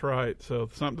 Yeah, that's right. So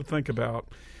something to think about.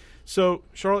 So,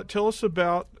 Charlotte, tell us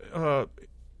about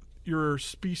your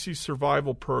species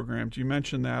survival programs. You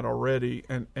mentioned that already,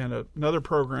 and another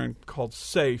program called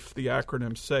SAFE, the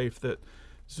acronym SAFE, that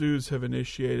zoos have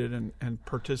initiated and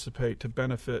participate to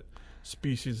benefit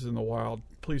species in the wild.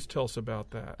 Please tell us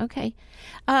about that. Okay.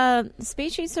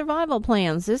 Species survival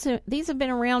plans. These have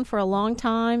been around for a long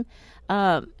time,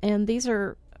 and these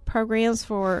are programs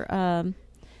for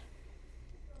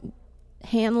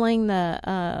handling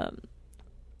the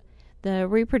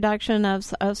reproduction of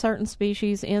certain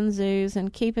species in zoos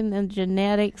and keeping the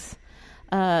genetics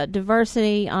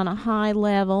diversity on a high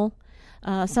level.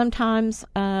 Sometimes,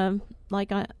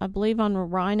 like I believe on the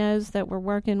rhinos that we're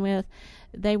working with,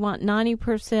 they want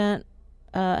 90%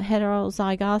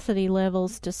 heterozygosity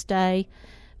levels to stay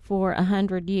for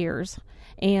 100 years.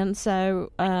 And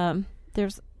so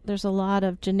there's a lot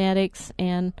of genetics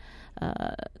and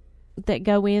that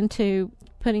go into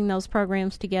putting those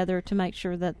programs together to make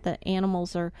sure that the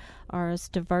animals are as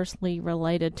diversely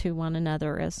related to one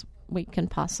another as we can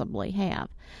possibly have.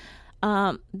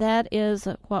 That is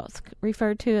what's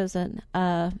referred to as an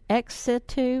ex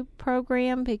situ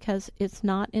program because it's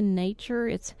not in nature,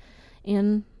 it's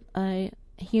in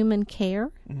human care.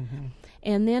 Mm-hmm.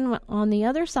 And then on the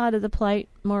other side of the plate,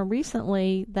 more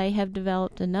recently, they have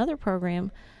developed another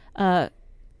program, an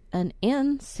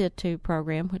in situ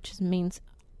program, which means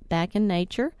back in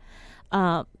nature,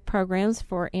 programs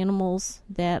for animals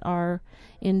that are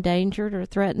endangered or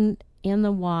threatened in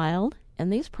the wild.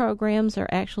 And these programs are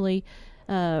actually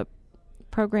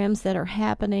programs that are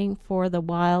happening for the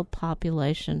wild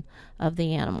population of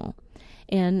the animal.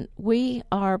 And we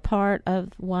are part of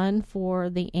one for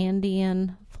the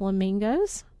Andean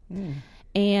flamingos.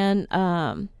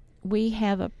 And we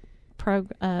have a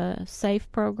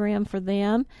SAFE program for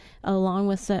them, along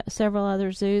with several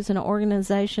other zoos and an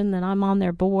organization that I'm on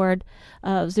their board,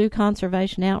 Zoo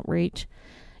Conservation Outreach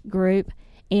Group.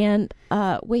 And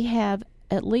we have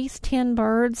at least 10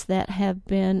 birds that have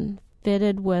been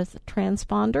fitted with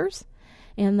transponders,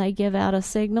 and they give out a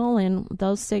signal, and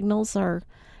those signals are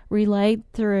relayed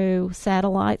through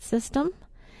satellite system,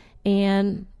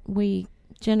 and we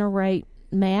generate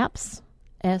maps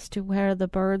as to where the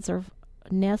birds are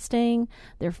nesting,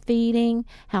 they're feeding,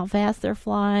 how fast they're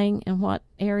flying, and what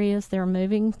areas they're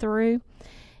moving through.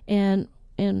 And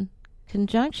in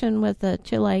conjunction with the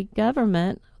Chile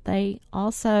government, they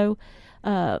also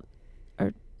are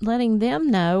letting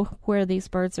them know where these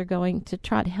birds are going to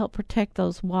try to help protect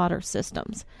those water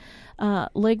systems.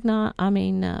 Lithium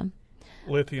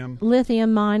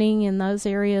mining in those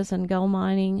areas and gold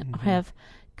mining have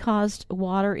caused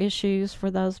water issues for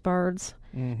those birds.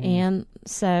 And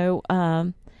so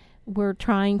we're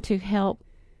trying to help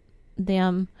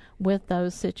them with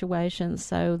those situations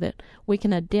so that we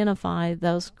can identify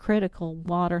those critical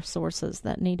water sources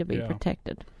that need to be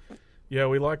protected. Yeah,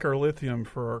 we like our lithium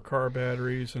for our car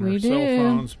batteries and We our do. cell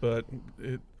phones, but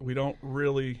we don't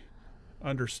really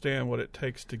understand what it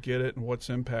takes to get it and what's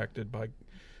impacted by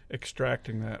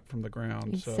extracting that from the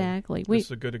ground. Exactly. So this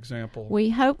is a good example. We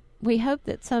hope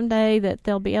that someday that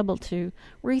they'll be able to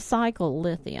recycle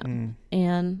lithium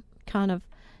and kind of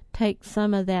take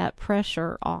some of that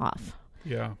pressure off.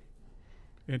 Yeah.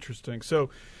 Interesting. So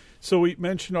we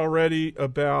mentioned already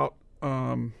about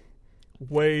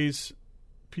ways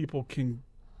people can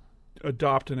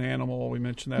adopt an animal. We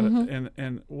mentioned that.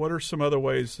 And what are some other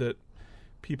ways that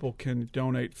people can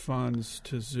donate funds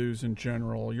to zoos in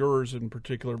general, yours in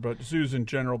particular, but zoos in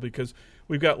general, because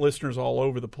we've got listeners all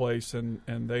over the place and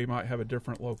they might have a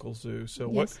different local zoo. So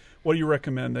what do you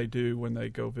recommend they do when they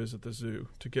go visit the zoo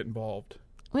to get involved?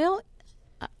 Well,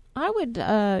 I would,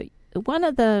 one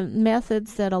of the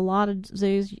methods that a lot of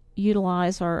zoos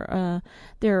utilize are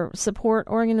their support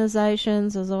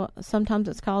organizations. Sometimes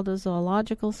it's called a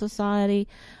zoological society,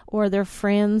 or they're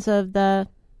friends of the,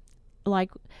 like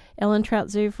Ellen Trout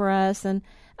Zoo for us, and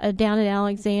down in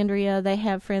Alexandria, they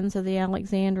have Friends of the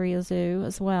Alexandria Zoo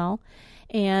as well.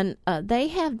 And they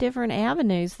have different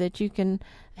avenues that you can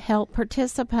help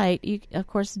participate. Of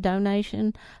course,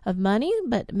 donation of money,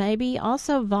 but maybe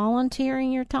also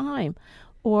volunteering your time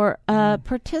or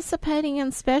participating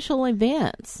in special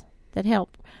events that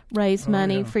help raise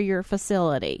money for your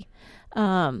facility.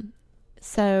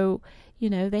 So,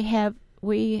 they have...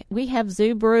 We have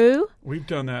Zoo Brew. We've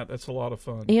done that. That's a lot of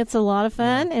fun. It's a lot of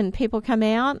fun, and people come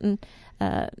out and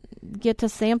get to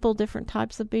sample different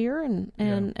types of beer,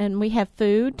 and we have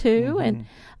food too, and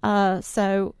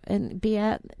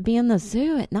be in the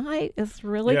zoo at night is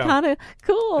really kind of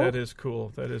cool. That is cool.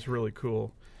 That is really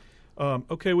cool.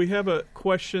 Okay, we have a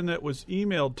question that was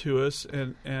emailed to us,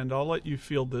 and I'll let you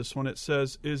field this one. It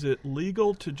says, "Is it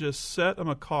legal to just set a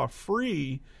macaw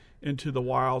free into the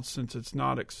wild since it's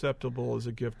not acceptable as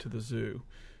a gift to the zoo?"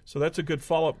 So that's a good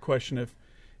follow-up question. If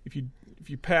you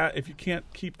can't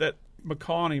keep that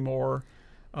macaw anymore,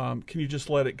 can you just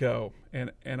let it go?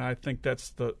 And I think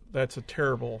that's a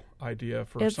terrible idea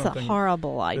for something. It's a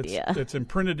horrible idea. It's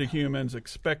imprinted to humans,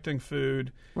 expecting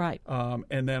food, right?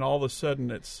 And then all of a sudden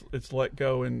it's let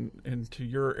go into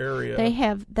your area.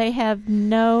 They have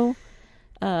no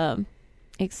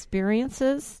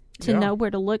experiences to know where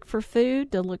to look for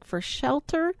food, to look for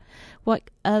shelter, what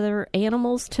other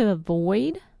animals to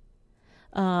avoid.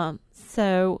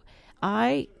 So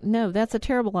I know that's a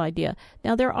terrible idea.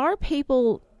 Now, there are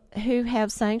people who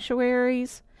have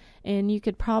sanctuaries, and you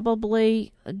could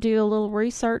probably do a little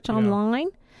research online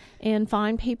and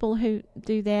find people who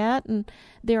do that. And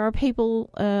there are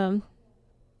people,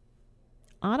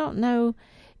 I don't know,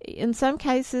 in some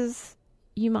cases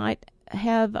you might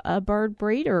have a bird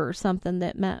breeder or something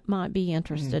that might be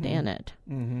interested in it.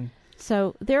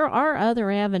 So there are other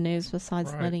avenues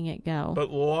besides letting it go. But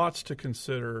lots to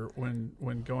consider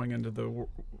when going into the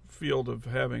field of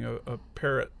having a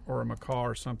parrot or a macaw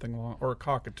or something long, or a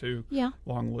cockatoo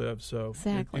long-lived. So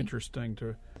interesting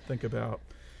to think about.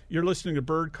 You're listening to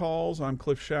Bird Calls. I'm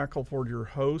Cliff Shackelford, your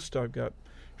host. I've got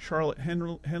Charlotte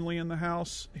Henley in the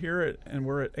house here, and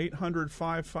we're at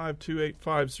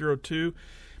 800-552-8502.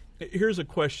 Here's a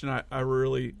question I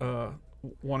really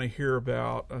want to hear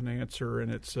about an answer,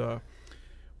 and it's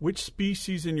which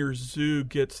species in your zoo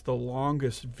gets the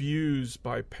longest views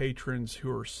by patrons who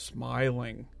are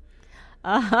smiling? They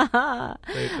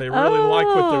really like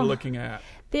what they're looking at.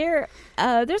 There's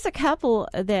a couple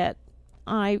that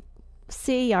I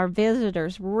see our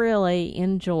visitors really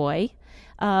enjoy.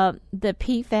 The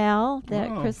peafowl that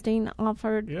Christine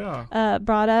offered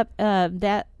brought up,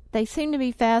 that they seem to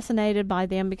be fascinated by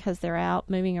them because they're out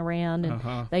moving around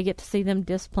and they get to see them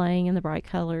displaying in the bright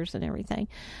colors and everything.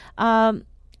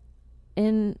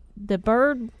 In the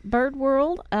bird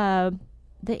world, the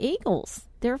eagles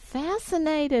they're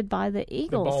fascinated by the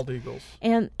eagles. The bald eagles.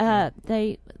 And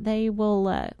they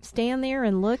will stand there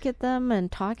and look at them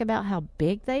and talk about how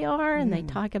big they are, and they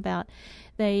talk about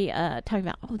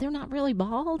oh, they're not really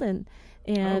bald, and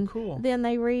cool. Then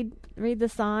they read the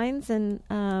signs,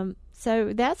 and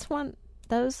so that's one.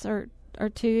 Those are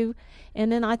two,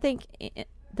 and then I think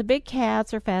the big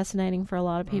cats are fascinating for a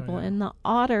lot of people, and the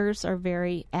otters are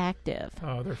very active.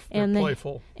 Oh, they're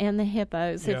playful. And the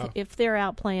hippos, if they're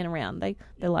out playing around, they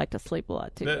like to sleep a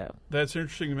lot too. That's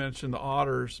interesting you mention the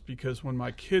otters, because when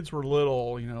my kids were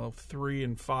little, 3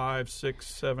 and 5, 6,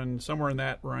 7, somewhere in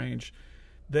that range,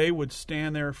 they would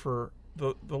stand there for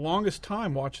the longest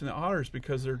time watching the otters,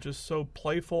 because they're just so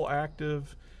playful,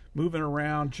 active, moving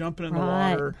around, jumping in the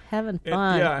water. Having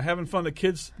fun. Having fun. The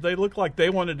kids, they look like they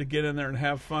wanted to get in there and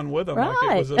have fun with them, like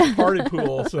it was a party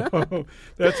pool. So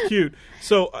that's cute.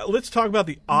 So let's talk about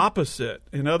the opposite.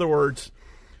 In other words,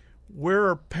 where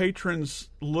are patrons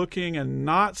looking and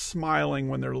not smiling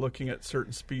when they're looking at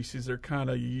certain species? They're kind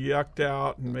of yucked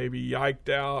out and maybe yiked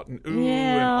out and ooh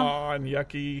and ah and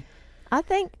yucky. I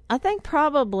think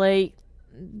probably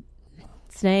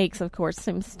snakes, of course,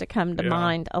 seems to come to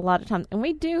mind a lot of times. And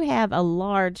we do have a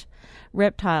large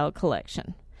reptile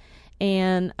collection.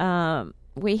 And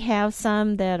we have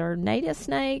some that are native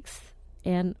snakes,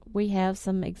 and we have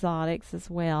some exotics as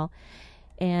well.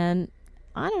 And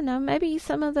I don't know, maybe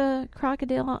some of the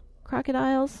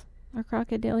crocodiles or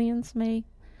crocodilians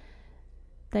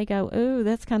they go, ooh,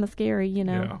 that's kind of scary,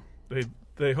 Yeah,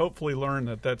 they hopefully learn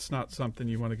that that's not something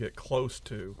you want to get close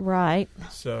to. Right.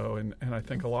 So, and I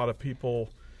think a lot of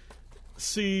people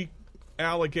see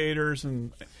alligators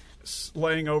and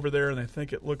laying over there, and they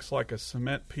think it looks like a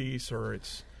cement piece or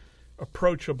it's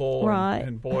approachable. Right.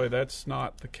 And boy, that's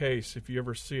not the case. If you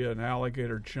ever see an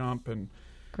alligator jump and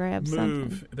grab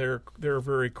move, something, they're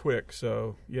very quick.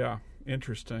 So, yeah,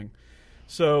 interesting.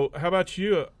 So, how about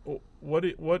you? What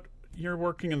you're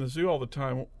working in the zoo all the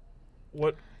time?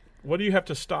 What do you have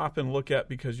to stop and look at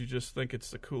because you just think it's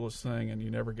the coolest thing and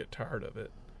you never get tired of it?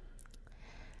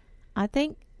 I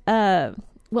think,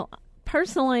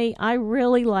 personally, I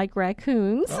really like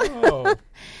raccoons. Oh.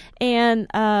 And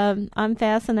I'm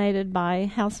fascinated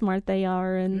by how smart they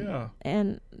are,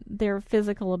 and their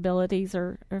physical abilities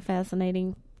are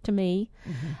fascinating to me.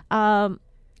 Mm-hmm.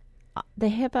 The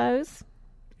hippos.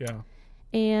 Yeah.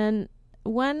 And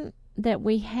one that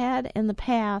we had in the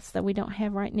past that we don't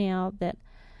have right now that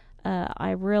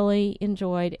I really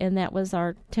enjoyed, and that was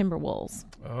our timber wolves.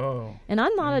 Oh. And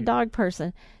I'm not a dog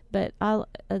person, but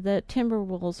the timber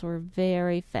wolves were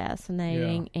very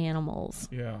fascinating animals.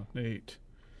 Yeah, neat.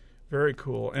 Very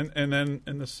cool. And then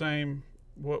in the same,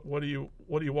 what do you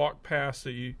walk past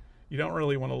that you don't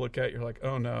really want to look at? You're like,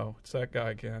 oh no, it's that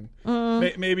guy again.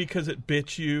 Maybe because it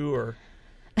bit you or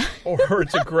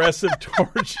it's aggressive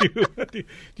towards you. Do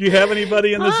you have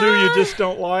anybody in the zoo you just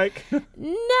don't like? No,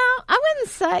 I wouldn't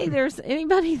say there's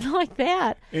anybody like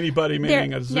that. Anybody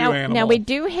meaning a zoo animal. Now we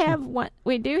do have one.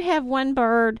 We do have one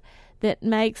bird that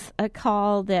makes a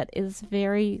call that is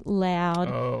very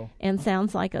loud and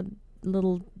sounds like a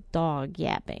little dog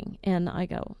yapping, and I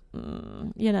go,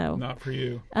 not for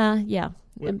you. Yeah.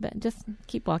 But just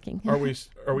keep walking. Are we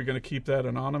going to keep that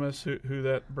anonymous? Who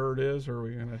that bird is, or are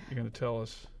you going to tell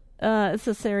us? It's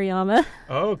a Seriama.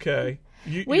 Okay.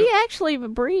 We actually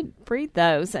breed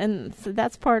those, and so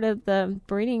that's part of the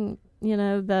breeding.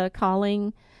 The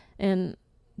calling, and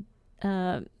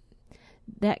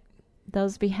that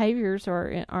those behaviors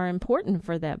are important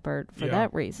for that bird for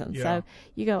that reason. Yeah. So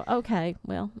you go, okay,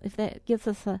 well, if that gets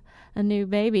us a new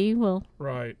baby, we'll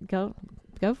go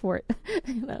for it.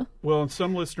 Well, and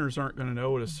some listeners aren't going to know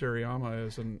what a Seriama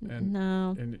is, and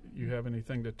no. And you have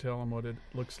anything to tell them what it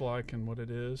looks like and what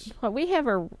it is? Well, we have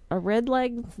a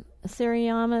red-legged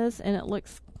Seriamas, and it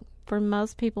looks, for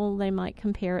most people, they might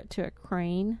compare it to a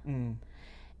crane.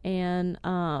 And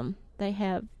they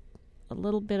have a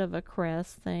little bit of a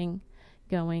crest thing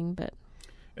going,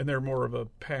 and they're more of a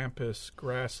pampas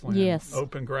grassland,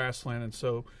 open grassland, and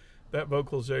so that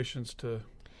vocalization's to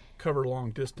cover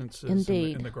long distances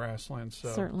in the grassland.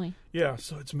 So certainly,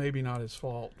 so it's maybe not his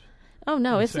fault. Oh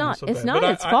no, it's not. So it's not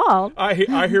its fault. I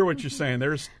hear what you're saying.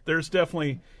 There's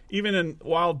definitely, even in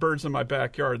wild birds in my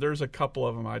backyard, there's a couple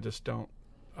of them I don't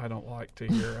like to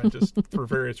hear. I just for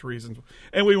various reasons,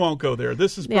 and we won't go there.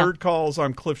 This is Bird Calls.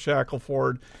 I'm Cliff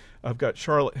Shackelford. I've got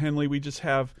Charlotte Henley. We just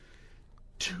have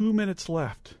 2 minutes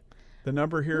left. The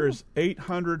number here is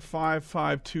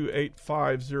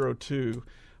 800-552-8502.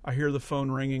 I hear the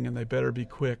phone ringing, and they better be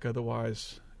quick,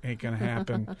 otherwise ain't going to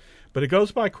happen. But it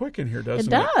goes by quick in here,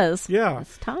 doesn't it? It does. Yeah.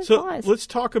 Time So flies. let's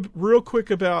talk real quick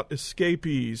about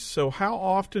escapees. So how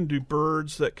often do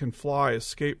birds that can fly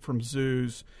escape from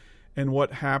zoos, and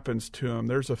what happens to them?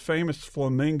 There's a famous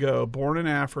flamingo born in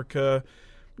Africa,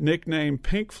 nicknamed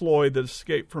Pink Floyd, that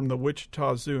escaped from the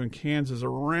Wichita Zoo in Kansas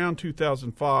around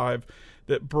 2005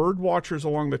 that bird watchers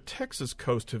along the Texas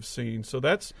coast have seen. So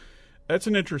that's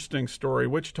an interesting story,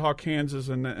 Wichita, Kansas,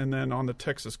 and then on the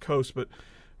Texas coast. But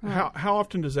how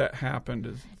often does that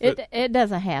happen? It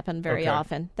doesn't happen very Okay.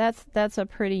 often. That's a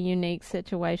pretty unique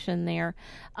situation there.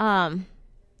 The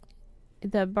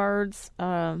birds,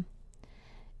 we're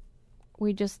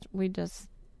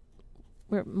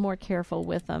more careful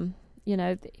with them. You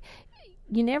know,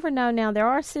 you never know. Now there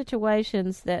are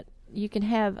situations that you can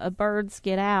have birds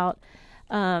get out,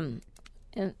 and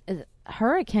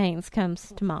hurricanes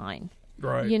comes to mind.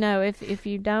 Right. You know, if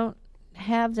you don't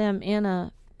have them in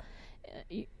a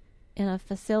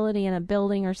facility, in a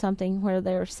building or something where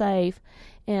they're safe,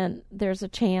 and there's a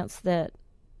chance that,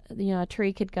 you know, a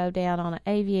tree could go down on an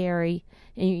aviary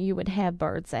and you would have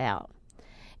birds out.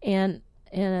 And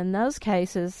in those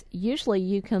cases, usually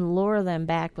you can lure them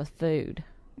back with food.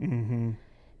 Mm-hmm.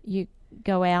 You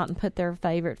go out and put their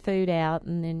favorite food out,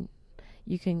 and then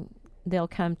they'll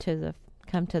come to the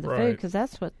food, because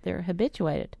that's what they're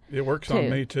habituated. It works to. on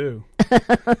me too.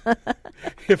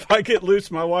 If I get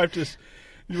loose, my wife just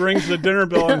rings the dinner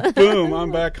bell and boom,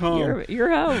 I'm back home. You're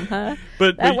home, huh?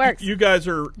 But works. You guys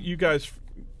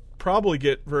probably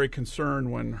get very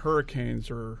concerned when hurricanes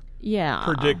are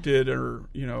predicted or,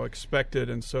 you know, expected,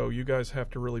 and so you guys have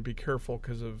to really be careful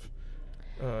because of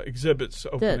exhibits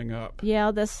opening up.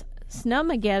 Yeah, this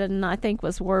Snowmageddon, I think,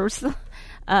 was worse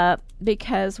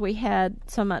because we had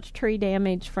so much tree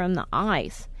damage from the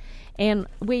ice. And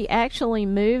we actually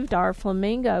moved our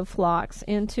flamingo flocks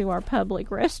into our public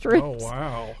restrooms. Oh,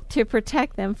 wow. To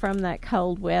protect them from that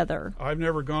cold weather. I've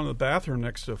never gone to the bathroom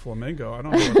next to a flamingo. I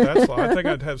don't know what that's like. I think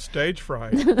I'd have stage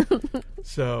fright.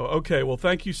 So, okay. Well,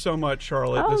 thank you so much,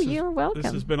 Charlotte. Oh, you're welcome.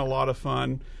 This has been a lot of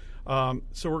fun.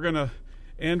 So we're going to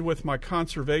end with my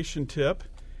conservation tip.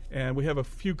 And we have a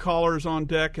few callers on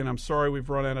deck, and I'm sorry we've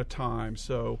run out of time.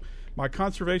 So my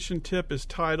conservation tip is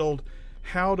titled,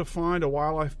 How to Find a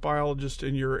Wildlife Biologist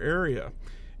in Your Area.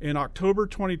 In October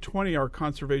 2020, our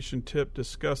conservation tip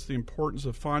discussed the importance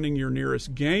of finding your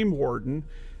nearest game warden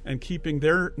and keeping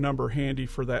their number handy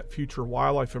for that future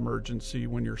wildlife emergency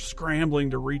when you're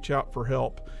scrambling to reach out for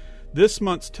help. This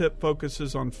month's tip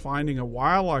focuses on finding a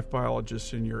wildlife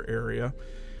biologist in your area.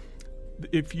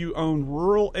 If you own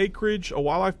rural acreage, a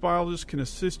wildlife biologist can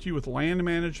assist you with land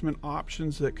management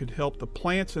options that could help the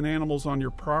plants and animals on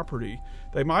your property.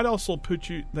 They might also put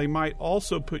you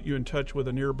in touch with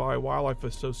a nearby wildlife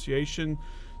association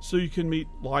so you can meet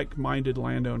like-minded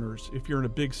landowners. If you're in a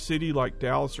big city like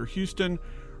Dallas or Houston,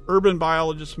 urban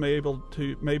biologists may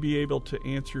be able to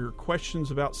answer your questions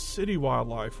about city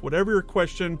wildlife. Whatever your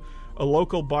question, a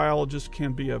local biologist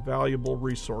can be a valuable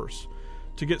resource.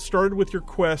 To get started with your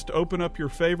quest, open up your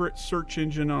favorite search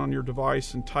engine on your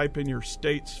device and type in your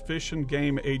state's Fish and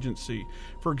Game Agency.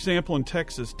 For example, in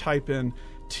Texas, type in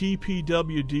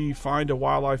TPWD, Find a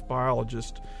Wildlife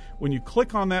Biologist. When you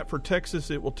click on that for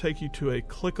Texas, it will take you to a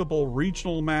clickable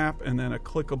regional map and then a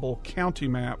clickable county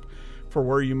map for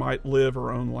where you might live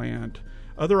or own land.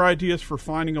 Other ideas for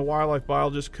finding a wildlife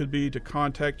biologist could be to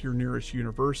contact your nearest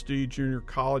university, junior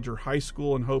college, or high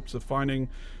school in hopes of finding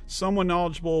someone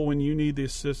knowledgeable when you need the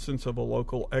assistance of a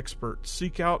local expert.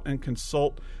 Seek out and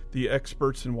consult the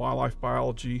experts in wildlife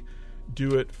biology.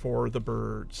 Do it for the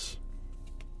birds.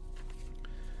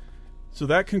 So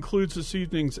that concludes this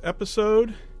evening's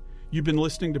episode. You've been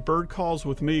listening to Bird Calls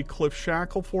with me, Cliff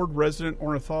Shackelford, resident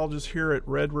ornithologist here at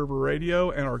Red River Radio,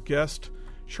 and our guest,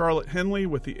 Charlotte Henley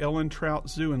with the Ellen Trout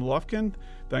Zoo in Lufkin.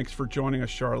 Thanks for joining us,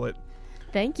 Charlotte.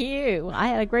 Thank you. I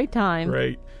had a great time.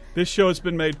 Great. This show has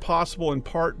been made possible in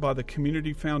part by the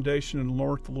Community Foundation in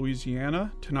North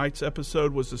Louisiana. Tonight's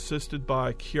episode was assisted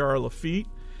by Kiara Lafitte,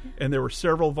 and there were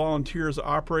several volunteers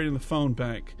operating the phone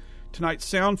bank. Tonight's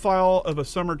sound file of a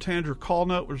Summer Tanager call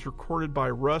note was recorded by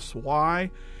Russ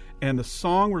Y., and the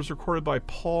song was recorded by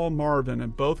Paul Marvin,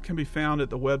 and both can be found at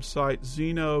the website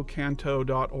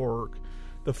zenocanto.org.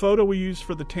 The photo we used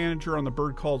for the tanager on the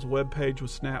Bird Calls webpage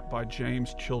was snapped by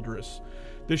James Childress.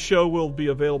 This show will be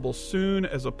available soon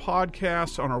as a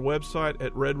podcast on our website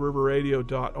at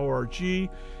redriverradio.org.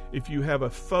 If you have a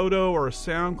photo or a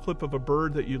sound clip of a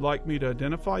bird that you'd like me to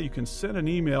identify, you can send an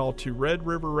email to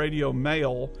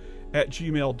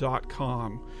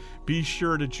redriverradiomail@gmail.com. Be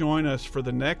sure to join us for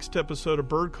the next episode of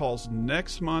Bird Calls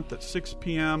next month at 6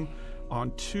 p.m.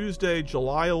 on Tuesday,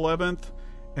 July 11th.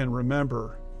 And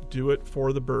remember, do it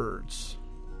for the birds.